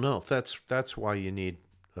 We don't know. That's why you need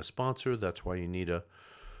a sponsor. That's why you need a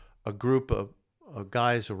group of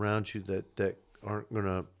guys around you that aren't going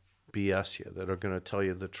to BS you, that are going to tell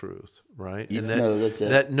you the truth, right? And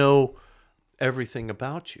that know everything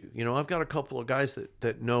about you. I've got a couple of guys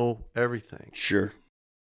that know everything. Sure.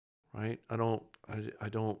 Right? I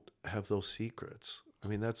don't have those secrets. I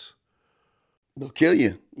mean, they'll kill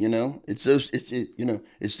you. It's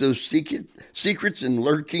those secrets and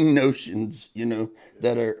lurking notions,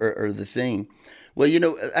 that are the thing. Well,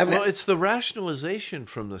 it's the rationalization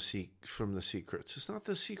from the secrets. It's not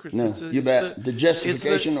the secrets. No, the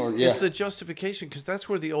justification, it's the justification, because that's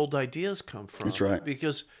where the old ideas come from. That's right.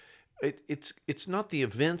 Because it's not the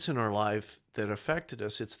events in our life that affected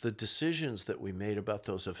us. It's the decisions that we made about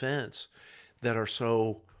those events that are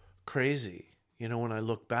so crazy. When I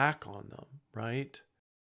look back on them, right?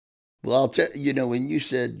 Well, I'll tell you, when you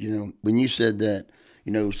said that,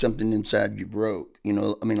 something inside you broke, I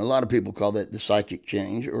mean, a lot of people call that the psychic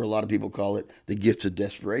change, or a lot of people call it the gift of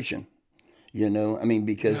desperation. I mean,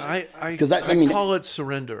 because I call it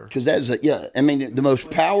surrender. Because I mean, the most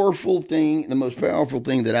powerful thing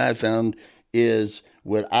that I found is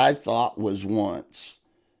what I thought was once,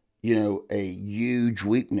 a huge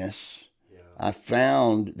weakness. I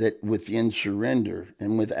found that within surrender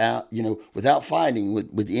and without fighting,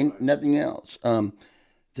 within nothing else,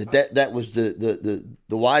 that was the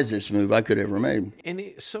wisest move I could ever made.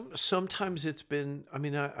 And sometimes it's been. I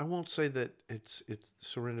mean, I won't say that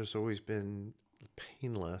surrender's always been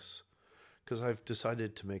painless, because I've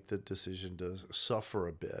decided to make the decision to suffer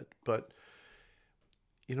a bit. But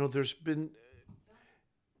there's been.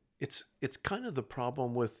 It's kind of the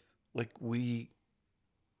problem with, like, we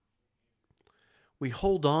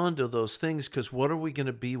hold on to those things, because what are we going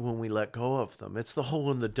to be when we let go of them? It's the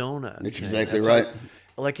hole in the donut. That's exactly right.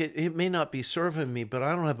 Like it may not be serving me, but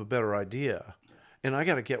I don't have a better idea. and I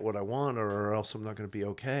got to get what I want, or else I'm not going to be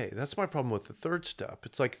okay. That's my problem with the third step.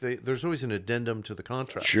 It's like there's always an addendum to the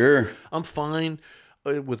contract. Sure. I'm fine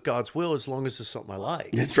with God's will as long as it's something I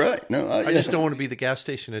like. That's right. No, I just don't want to be the gas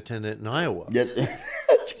station attendant in Iowa. Yeah.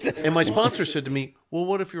 And my sponsor said to me, well,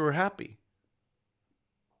 what if you were happy?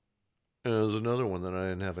 And there was another one that I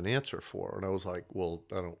didn't have an answer for. And I was like, well,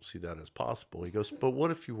 I don't see that as possible. He goes, but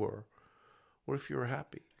what if you were? What if you were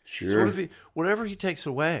happy? Sure. So what if whatever he takes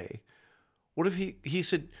away, what if he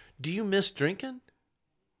said, do you miss drinking?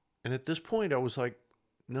 And at this point I was like,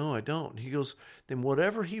 no, I don't. He goes, then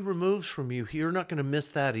whatever he removes from you, you're not going to miss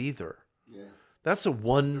that either. Yeah. That's a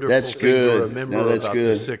wonderful that's thing good. to remember about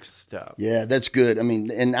good. The sixth step. Yeah, that's good. I mean,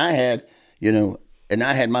 and I had,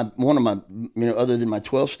 one of my, other than my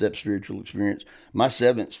 12-step spiritual experience, my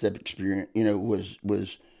 7th-step experience,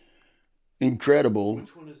 was incredible.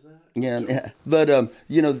 Which one is that? Yeah. But,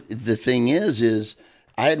 the thing is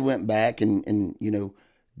I had went back and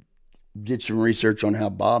did some research on how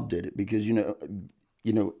Bob did it because, I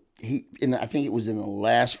think it was in the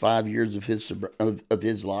last 5 years of his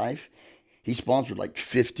life, he sponsored like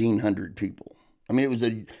 1,500 people. I mean, it was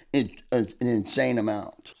an insane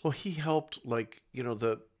amount. Well, he helped,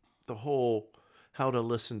 the whole How to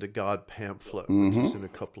Listen to God pamphlet, Mm-hmm. which is in a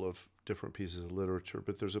couple of different pieces of literature.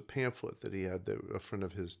 But there's a pamphlet that he had that a friend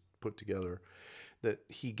of his put together that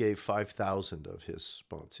he gave 5,000 of his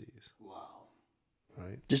sponsees. Wow.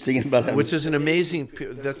 Right? Just thinking about how... Which is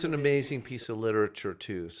that's an amazing piece of literature,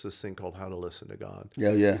 too. It's this thing called How to Listen to God.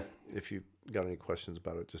 Yeah. If you got any questions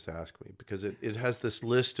about it, just ask me, because it has this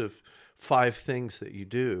list of 5 things that you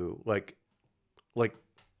do, like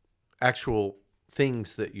actual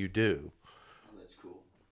things that you do. Oh, that's cool.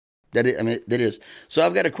 That is. So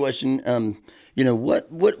I've got a question.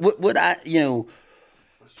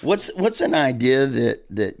 What's an idea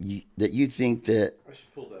that you think that I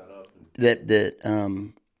should pull that up. That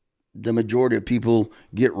the majority of people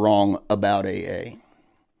get wrong about AA?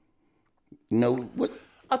 What?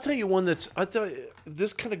 I'll tell you one this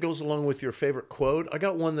kind of goes along with your favorite quote. I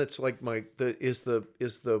got one that's like is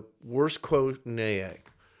the worst quote in AA.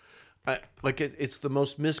 It's the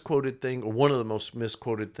most misquoted thing, or one of the most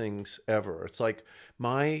misquoted things ever. It's like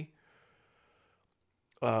my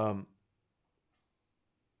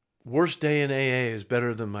worst day in AA is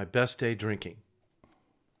better than my best day drinking.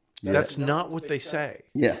 Yeah. That's not what they say.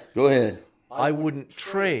 Yeah, go ahead. I wouldn't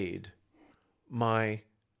trade my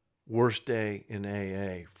worst day in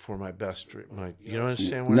AA for my best drink. You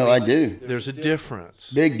understand what I mean? No, I do. There's a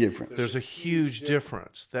difference. Big difference. There's a huge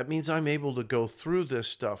difference. That means I'm able to go through this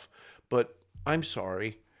stuff, but I'm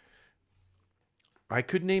sorry. I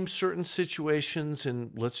could name certain situations,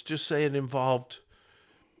 and let's just say it involved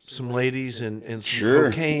some ladies and some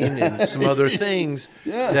cocaine and some other things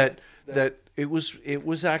that it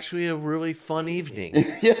was actually a really fun evening.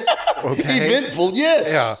 Yeah. Okay. Eventful,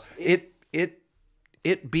 yes. Yeah.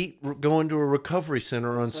 It beat going to a recovery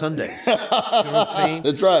center on Sundays. You know what I'm saying?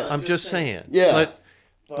 That's right. I'm just saying. Yeah.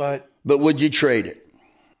 But would you trade it?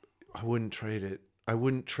 I wouldn't trade it. I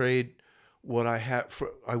wouldn't trade what I had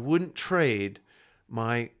I wouldn't trade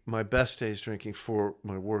my best days drinking for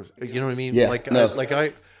my worst. You know what I mean? Yeah.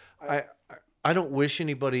 I don't wish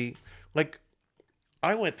anybody,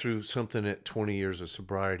 I went through something at 20 years of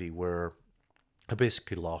sobriety where I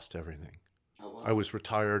basically lost everything. Oh, wow. I was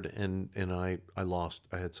retired and I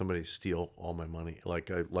had somebody steal all my money.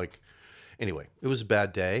 Anyway, it was a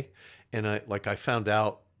bad day. And I found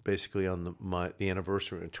out basically on the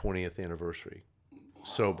anniversary, 20th anniversary,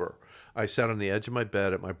 sober. I sat on the edge of my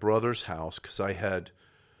bed at my brother's house because I had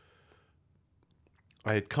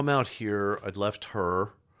come out here. I'd left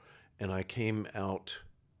her, and I came out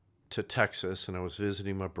to Texas, and I was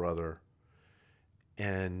visiting my brother.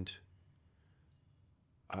 And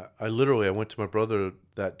I went to my brother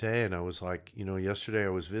that day, and I was like, yesterday I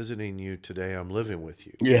was visiting you. Today I'm living with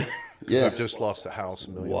you. Yeah, yeah. I've just lost a house,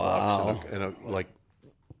 $1 million bucks, and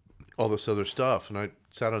all this other stuff. And I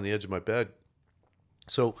sat on the edge of my bed.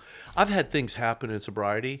 So I've had things happen in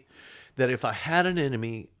sobriety that if I had an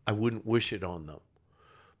enemy, I wouldn't wish it on them.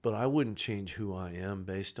 But I wouldn't change who I am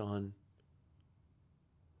based on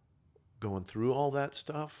going through all that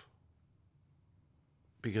stuff.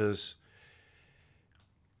 Because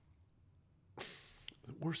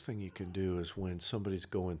the worst thing you can do is when somebody's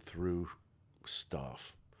going through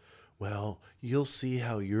stuff. Well, you'll see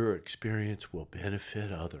how your experience will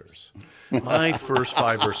benefit others. My first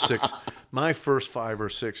 5 or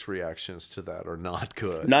 6 reactions to that are not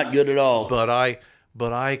good. Not good at all. But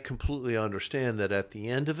I completely understand that at the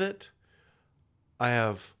end of it, I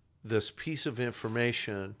have this piece of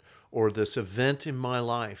information or this event in my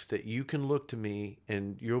life that you can look to me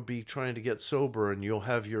and you'll be trying to get sober and you'll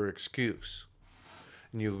have your excuse.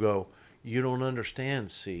 And you go, you don't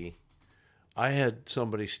understand, see. I had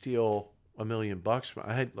somebody steal $1 million.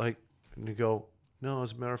 I had and you go, no,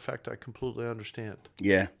 as a matter of fact, I completely understand.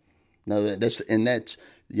 Yeah. No, that's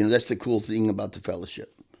the cool thing about the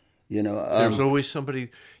fellowship. There's always somebody,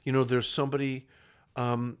 there's somebody,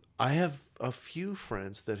 I have a few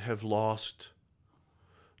friends that have lost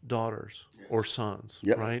daughters or sons,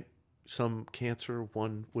 Yep. right? Some cancer,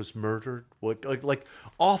 one was murdered, like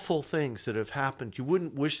awful things that have happened. You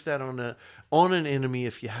wouldn't wish that on an enemy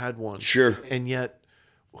if you had one. Sure. And yet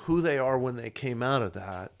who they are when they came out of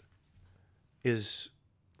that is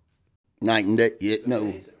night and day. Yeah,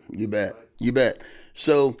 no, you bet. You bet.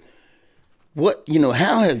 So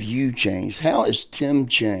how have you changed? How has Tim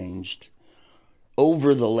changed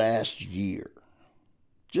over the last year?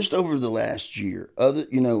 Just over the last year.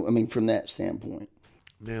 From that standpoint.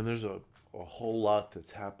 Man, there's a whole lot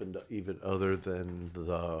that's happened even other than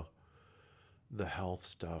the health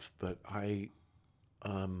stuff. But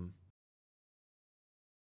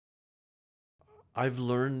I've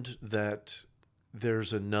learned that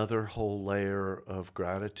there's another whole layer of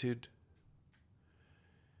gratitude.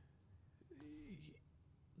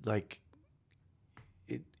 Like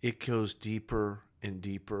it goes deeper and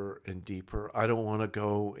deeper and deeper. I don't want to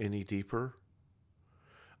go any deeper.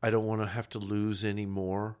 I don't want to have to lose any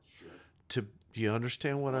more. Do you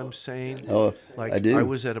understand what I'm saying? Oh, I do. I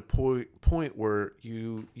was at a point where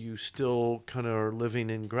you still kind of are living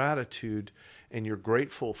in gratitude, and you're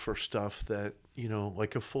grateful for stuff that,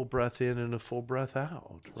 like a full breath in and a full breath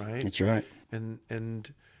out, right? That's right. And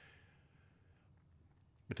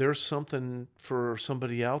there's something for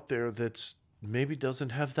somebody out there that's maybe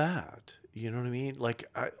doesn't have that. You know what I mean? Like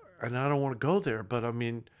I don't want to go there, but I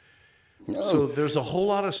mean, no. So there's a whole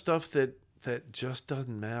lot of stuff that just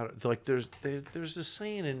doesn't matter. Like there's this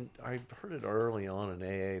saying, and I heard it early on in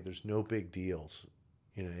AA. There's no big deals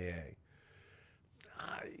in AA.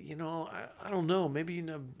 I don't know. Maybe you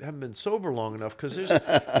haven't been sober long enough, because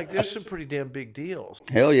there's some pretty damn big deals.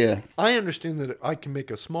 Hell yeah. I understand that I can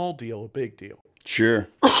make a small deal a big deal. Sure.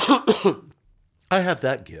 I have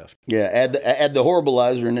that gift. Yeah, add the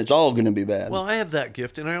horribilizer and it's all going to be bad. Well, I have that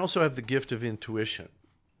gift, and I also have the gift of intuition,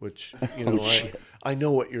 which, I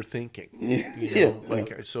know what you're thinking.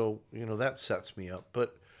 So, that sets me up.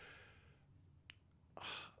 But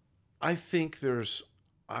I think there's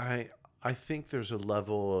a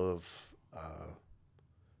level of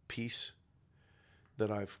peace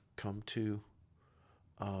that I've come to.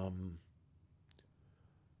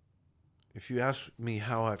 If you ask me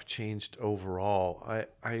how I've changed overall,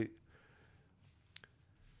 I'm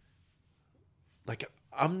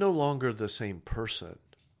no longer the same person,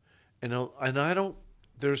 and I don't.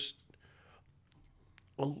 There's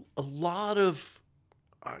a lot of,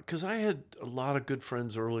 because I had a lot of good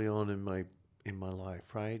friends early on in my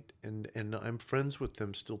life, right? And I'm friends with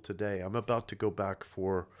them still today. I'm about to go back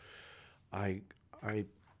for, I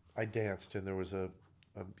danced, and there was a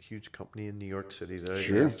huge company in New York City that I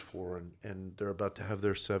danced for, and they're about to have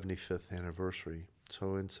their 75th anniversary.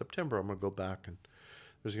 So in September, I'm going to go back, and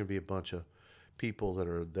there's going to be a bunch of people that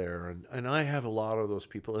are there. And I have a lot of those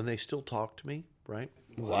people, and they still talk to me, right?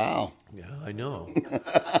 Wow. Yeah, I know.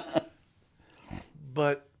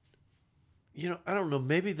 But, I don't know,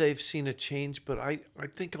 maybe they've seen a change, but I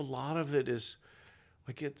think a lot of it is,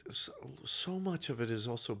 so much of it is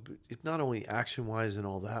also, it's not only action-wise and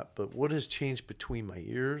all that, but what has changed between my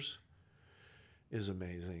ears is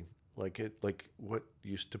amazing. Like what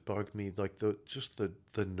used to bug me, like the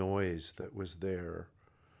noise that was there.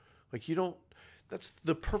 Like that's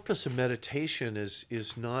the purpose of meditation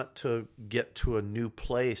is not to get to a new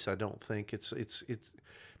place. I don't think it's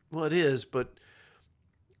well, it is, but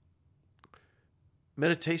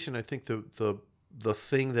meditation, I think the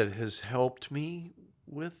thing that has helped me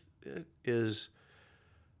with it is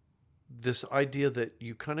this idea that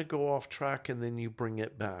you kind of go off track and then you bring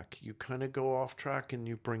it back. You kind of go off track and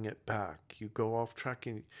you bring it back. You go off track,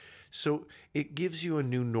 and so it gives you a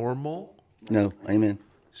new normal. No, amen.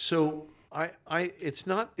 So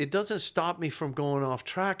it doesn't stop me from going off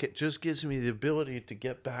track. It just gives me the ability to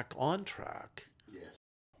get back on track.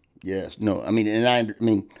 Yes. No,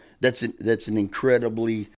 that's an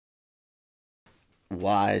incredibly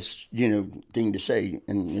wise, thing to say.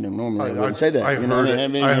 And, normally I wouldn't say that. I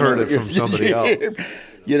heard it from somebody else.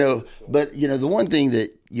 But, the one thing that,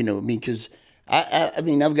 because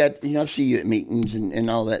I've got, I see you at meetings and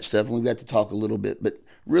all that stuff, and we've got to talk a little bit, but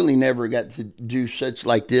really never got to do such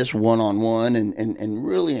like this one-on-one and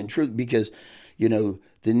really in truth, because,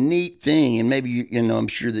 the neat thing, and maybe, I'm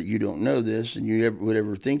sure that you don't know this and you would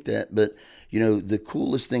ever think that, but, the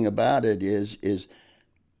coolest thing about it is,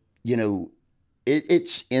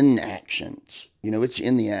 it's in actions. It's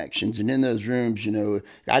in the actions. And in those rooms,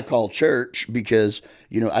 I call church because,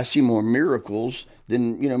 I see more miracles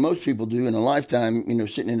than, most people do in a lifetime,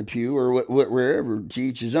 sitting in a pew or wherever, to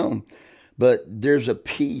each his own. But there's a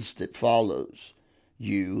peace that follows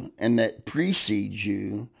you and that precedes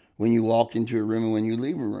you when you walk into a room and when you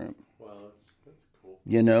leave a room. Wow, that's cool.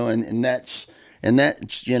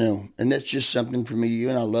 And that's just something for me to you,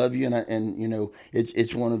 and I love you, and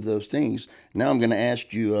it's one of those things. Now I'm going to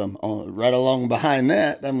ask you, right along behind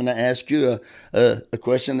that, I'm going to ask you a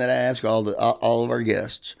question that I ask all of our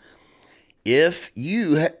guests. If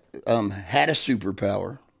you had a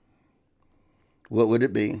superpower, what would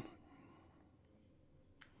it be?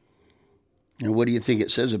 And what do you think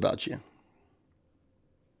it says about you?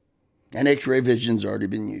 And X-ray vision's already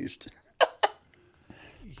been used.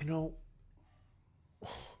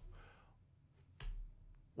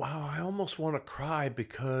 Wow, I almost want to cry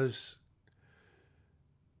because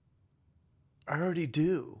I already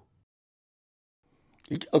do.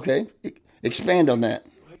 Okay, expand on that.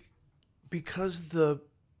 Because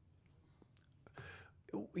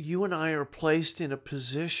you and I are placed in a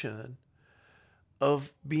position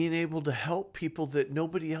of being able to help people that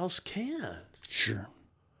nobody else can. Sure.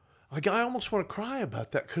 Like, I almost want to cry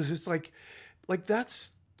about that because it's like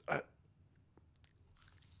that's,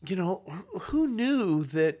 who knew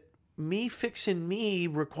that me fixing me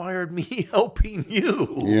required me helping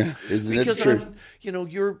you? Yeah, because true.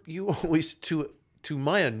 You always, to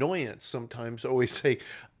my annoyance, sometimes always say,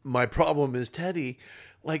 my problem is Teddy.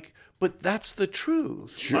 But that's the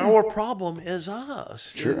truth. Sure. Our problem is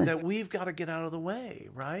us. Sure. That we've got to get out of the way,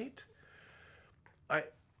 right?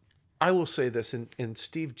 I will say this, and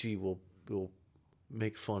Steve G will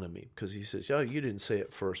make fun of me because he says, "Oh, you didn't say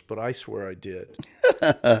it first, but I swear I did."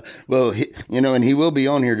 Well, and he will be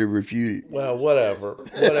on here to refute. Well, whatever.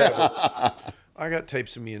 I got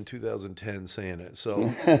tapes of me in 2010 saying it.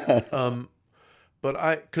 So,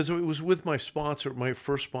 but because it was with my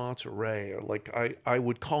first sponsor, Ray. I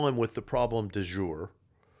would call him with the problem du jour,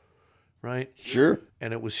 right? Sure.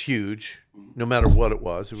 And it was huge, no matter what it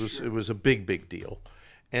was. It was a big deal.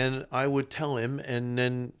 And I would tell him, and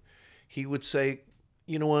then he would say,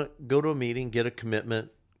 you know what, go to a meeting, get a commitment,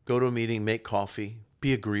 go to a meeting, make coffee,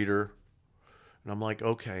 be a greeter. And I'm like,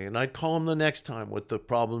 okay. And I'd call him the next time with the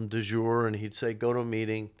problem du jour, and he'd say, go to a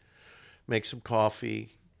meeting, make some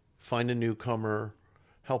coffee, find a newcomer,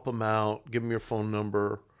 help him out, give him your phone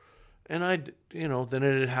number. And then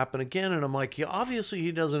it'd happen again. And I'm like, obviously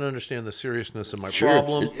he doesn't understand the seriousness of my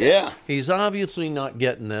problem. Yeah. He's obviously not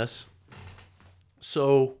getting this.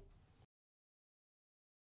 So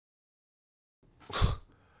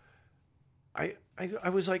I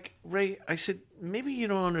was like, Ray, I said, maybe you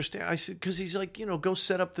don't understand. I said, because he's like, go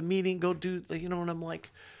set up the meeting, go do, and I'm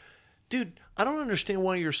like, dude, I don't understand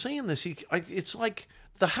why you're saying this. It's like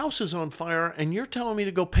the house is on fire and you're telling me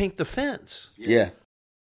to go paint the fence. Yeah.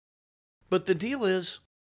 But the deal is,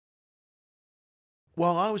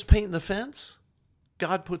 while I was painting the fence,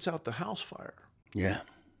 God puts out the house fire. Yeah.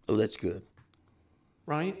 Oh, that's good.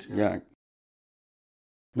 Right? Yeah.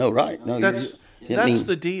 No, right. No, that's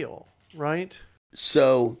the deal, right?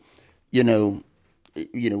 So,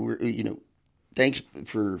 thanks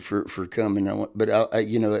for coming. But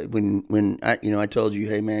when I told you,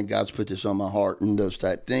 hey man, God's put this on my heart and those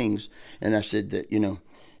type things, and I said that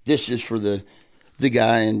this is for the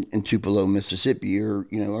guy in Tupelo, Mississippi, or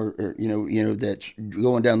that's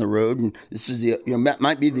going down the road, and this is the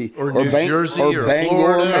might be the or New Jersey or Bangor,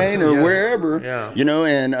 Florida, Maine, or wherever,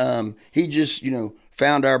 and he just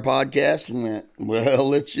found our podcast and went, well,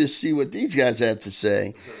 let's just see what these guys have to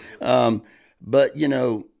say. But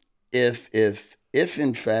if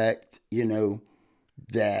in fact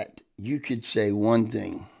that you could say one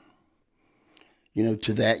thing,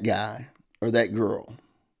 to that guy or that girl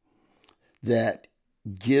that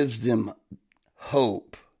gives them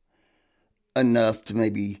hope enough to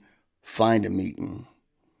maybe find a meeting,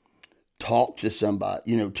 talk to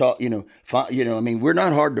somebody, we're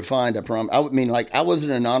not hard to find, I promise. I mean, I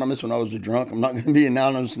wasn't anonymous when I was a drunk. I'm not going to be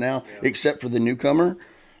anonymous now, except for the newcomer.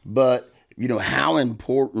 But, how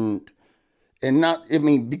important, and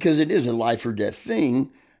because it is a life or death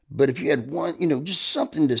thing, but if you had one, just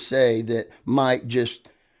something to say that might just,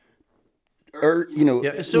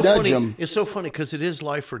 it's so nudge funny. them. It's so funny because it is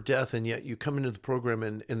life or death, and yet you come into the program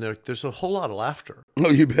and there's a whole lot of laughter. Oh,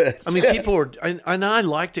 you bet. I mean, people were, and I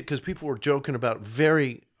liked it because people were joking about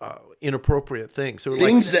very inappropriate things. So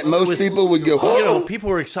Things that most people would go, oh. You know, people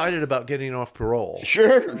were excited about getting off parole.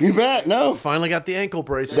 Sure, you bet. No. Finally got the ankle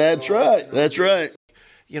bracelet. That's right. That's right.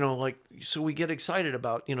 You know, like, so we get excited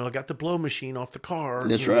about, you know, I got the blow machine off the car.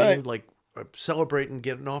 That's you know, right. Like, celebrating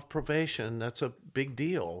getting off probation. That's a big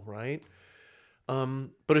deal, right?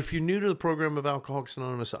 But if you're new to the program of Alcoholics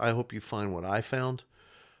Anonymous, I hope you find what I found.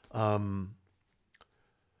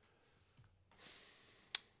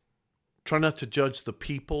 Try not to judge the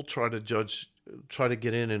people. Try to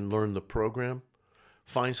get in and learn the program.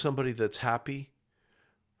 Find somebody that's happy.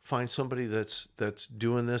 Find somebody that's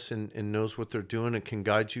doing this and knows what they're doing and can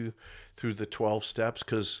guide you through the 12 steps.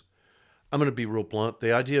 Because I'm going to be real blunt.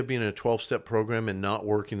 The idea of being in a 12-step program and not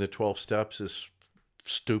working the 12 steps is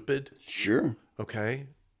stupid. Sure. Okay.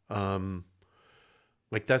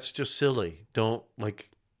 Like, that's just silly. Don't, like,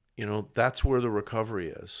 you know, that's where the recovery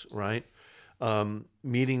is, right?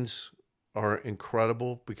 Meetings are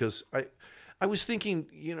incredible because I was thinking,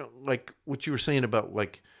 you know, like what you were saying about,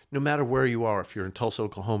 like, no matter where you are, if you're in Tulsa,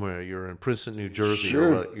 Oklahoma, or you're in Princeton, New Jersey,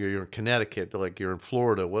 sure. or you're in Connecticut, like you're in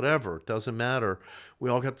Florida, whatever, it doesn't matter. We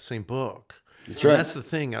all got the same book. That's right. That's the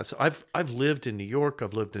thing. I've lived in New York.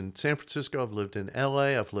 I've lived in San Francisco. I've lived in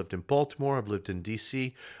LA. I've lived in Baltimore. I've lived in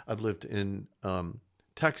DC. I've lived in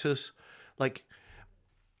Texas. Like,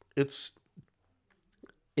 it's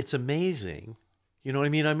amazing. You know what I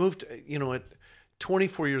mean? I moved, you know, at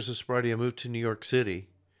 24 years of sobriety, I moved to New York City,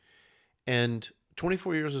 and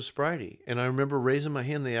 24 years of sobriety. And I remember raising my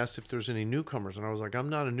hand. They asked if there's any newcomers. And I was like, I'm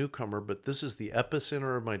not a newcomer, but this is the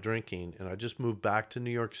epicenter of my drinking. And I just moved back to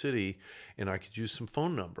New York City and I could use some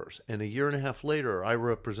phone numbers. And a year and a half later, I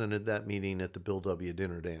represented that meeting at the Bill W.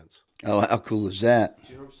 dinner dance. Oh, how cool is that?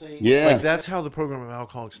 Do you know what I'm saying? Yeah. Like, that's how the program of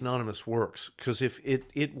Alcoholics Anonymous works. Because if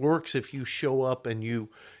it works if you show up and you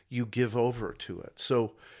give over to it.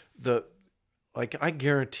 So I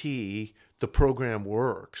guarantee the program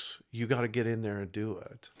works. You got to get in there and do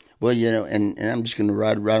it. Well, you know, and I'm just going to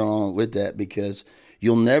ride right along with that because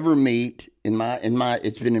you'll never meet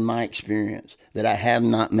it's been in my experience that I have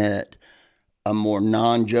not met a more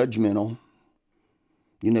non-judgmental.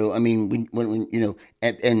 You know, I mean, when you know,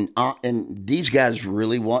 and these guys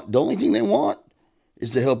really want, the only thing they want is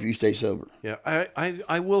to help you stay sober. Yeah,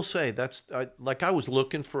 I will say that's like I was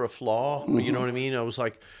looking for a flaw. Mm-hmm. You know what I mean? I was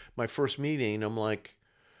like, my first meeting, I'm like,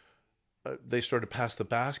 they started to pass the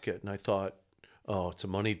basket, and I thought, oh, it's a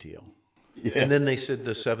money deal. Yeah. And then they said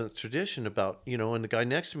the seventh tradition about, you know, and the guy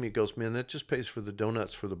next to me goes, man, that just pays for the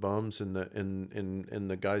donuts for the bums and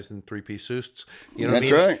the guys in three-piece suits. You know what I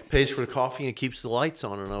mean? Right. Pays for the coffee and keeps the lights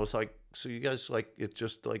on. And I was like, so you guys, like, it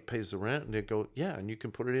just like pays the rent? And they go, yeah, and you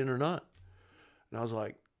can put it in or not. And I was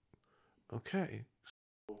like, okay.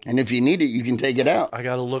 And if you need it, you can take it out. I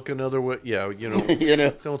got to look another way. Yeah, you know, you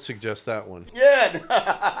know, don't suggest that one.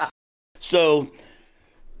 Yeah. So,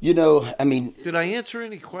 you know, I mean, did I answer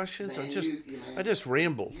any questions? Man, I just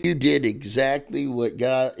rambled. You did exactly what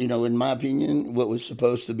got, you know, in my opinion, what was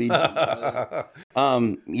supposed to be done.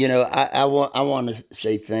 You know, I want to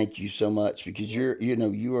say thank you so much because you're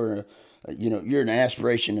an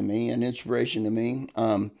aspiration to me, an inspiration to me.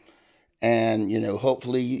 And, you know,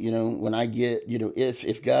 hopefully, you know, when I get, you know,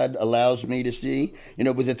 if God allows me to see, you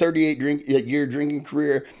know, with a 38-year drinking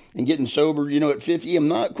career and getting sober, you know, at 50, I'm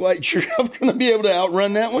not quite sure I'm going to be able to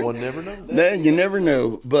outrun that one. Well, never know. You never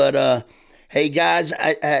know. But, hey, guys,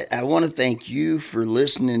 I want to thank you for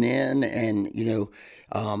listening in. And, you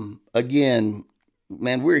know, again,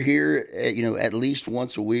 man, we're here, you know, at least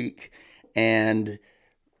once a week. And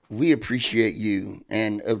we appreciate you,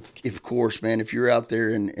 and of course, man, if you're out there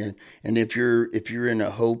and if you're in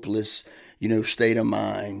a hopeless, you know, state of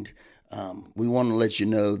mind, we want to let you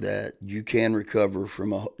know that you can recover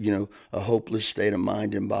from a hopeless state of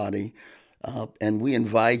mind and body, and we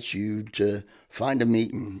invite you to find a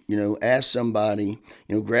meeting, you know, ask somebody,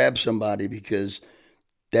 you know, grab somebody because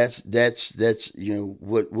that's you know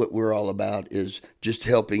what we're all about is just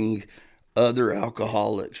helping other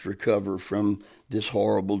alcoholics recover from this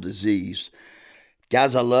horrible disease.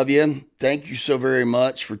 Guys, I love you. Thank you so very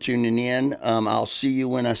much for tuning in. I'll see you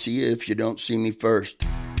when I see you if you don't see me first.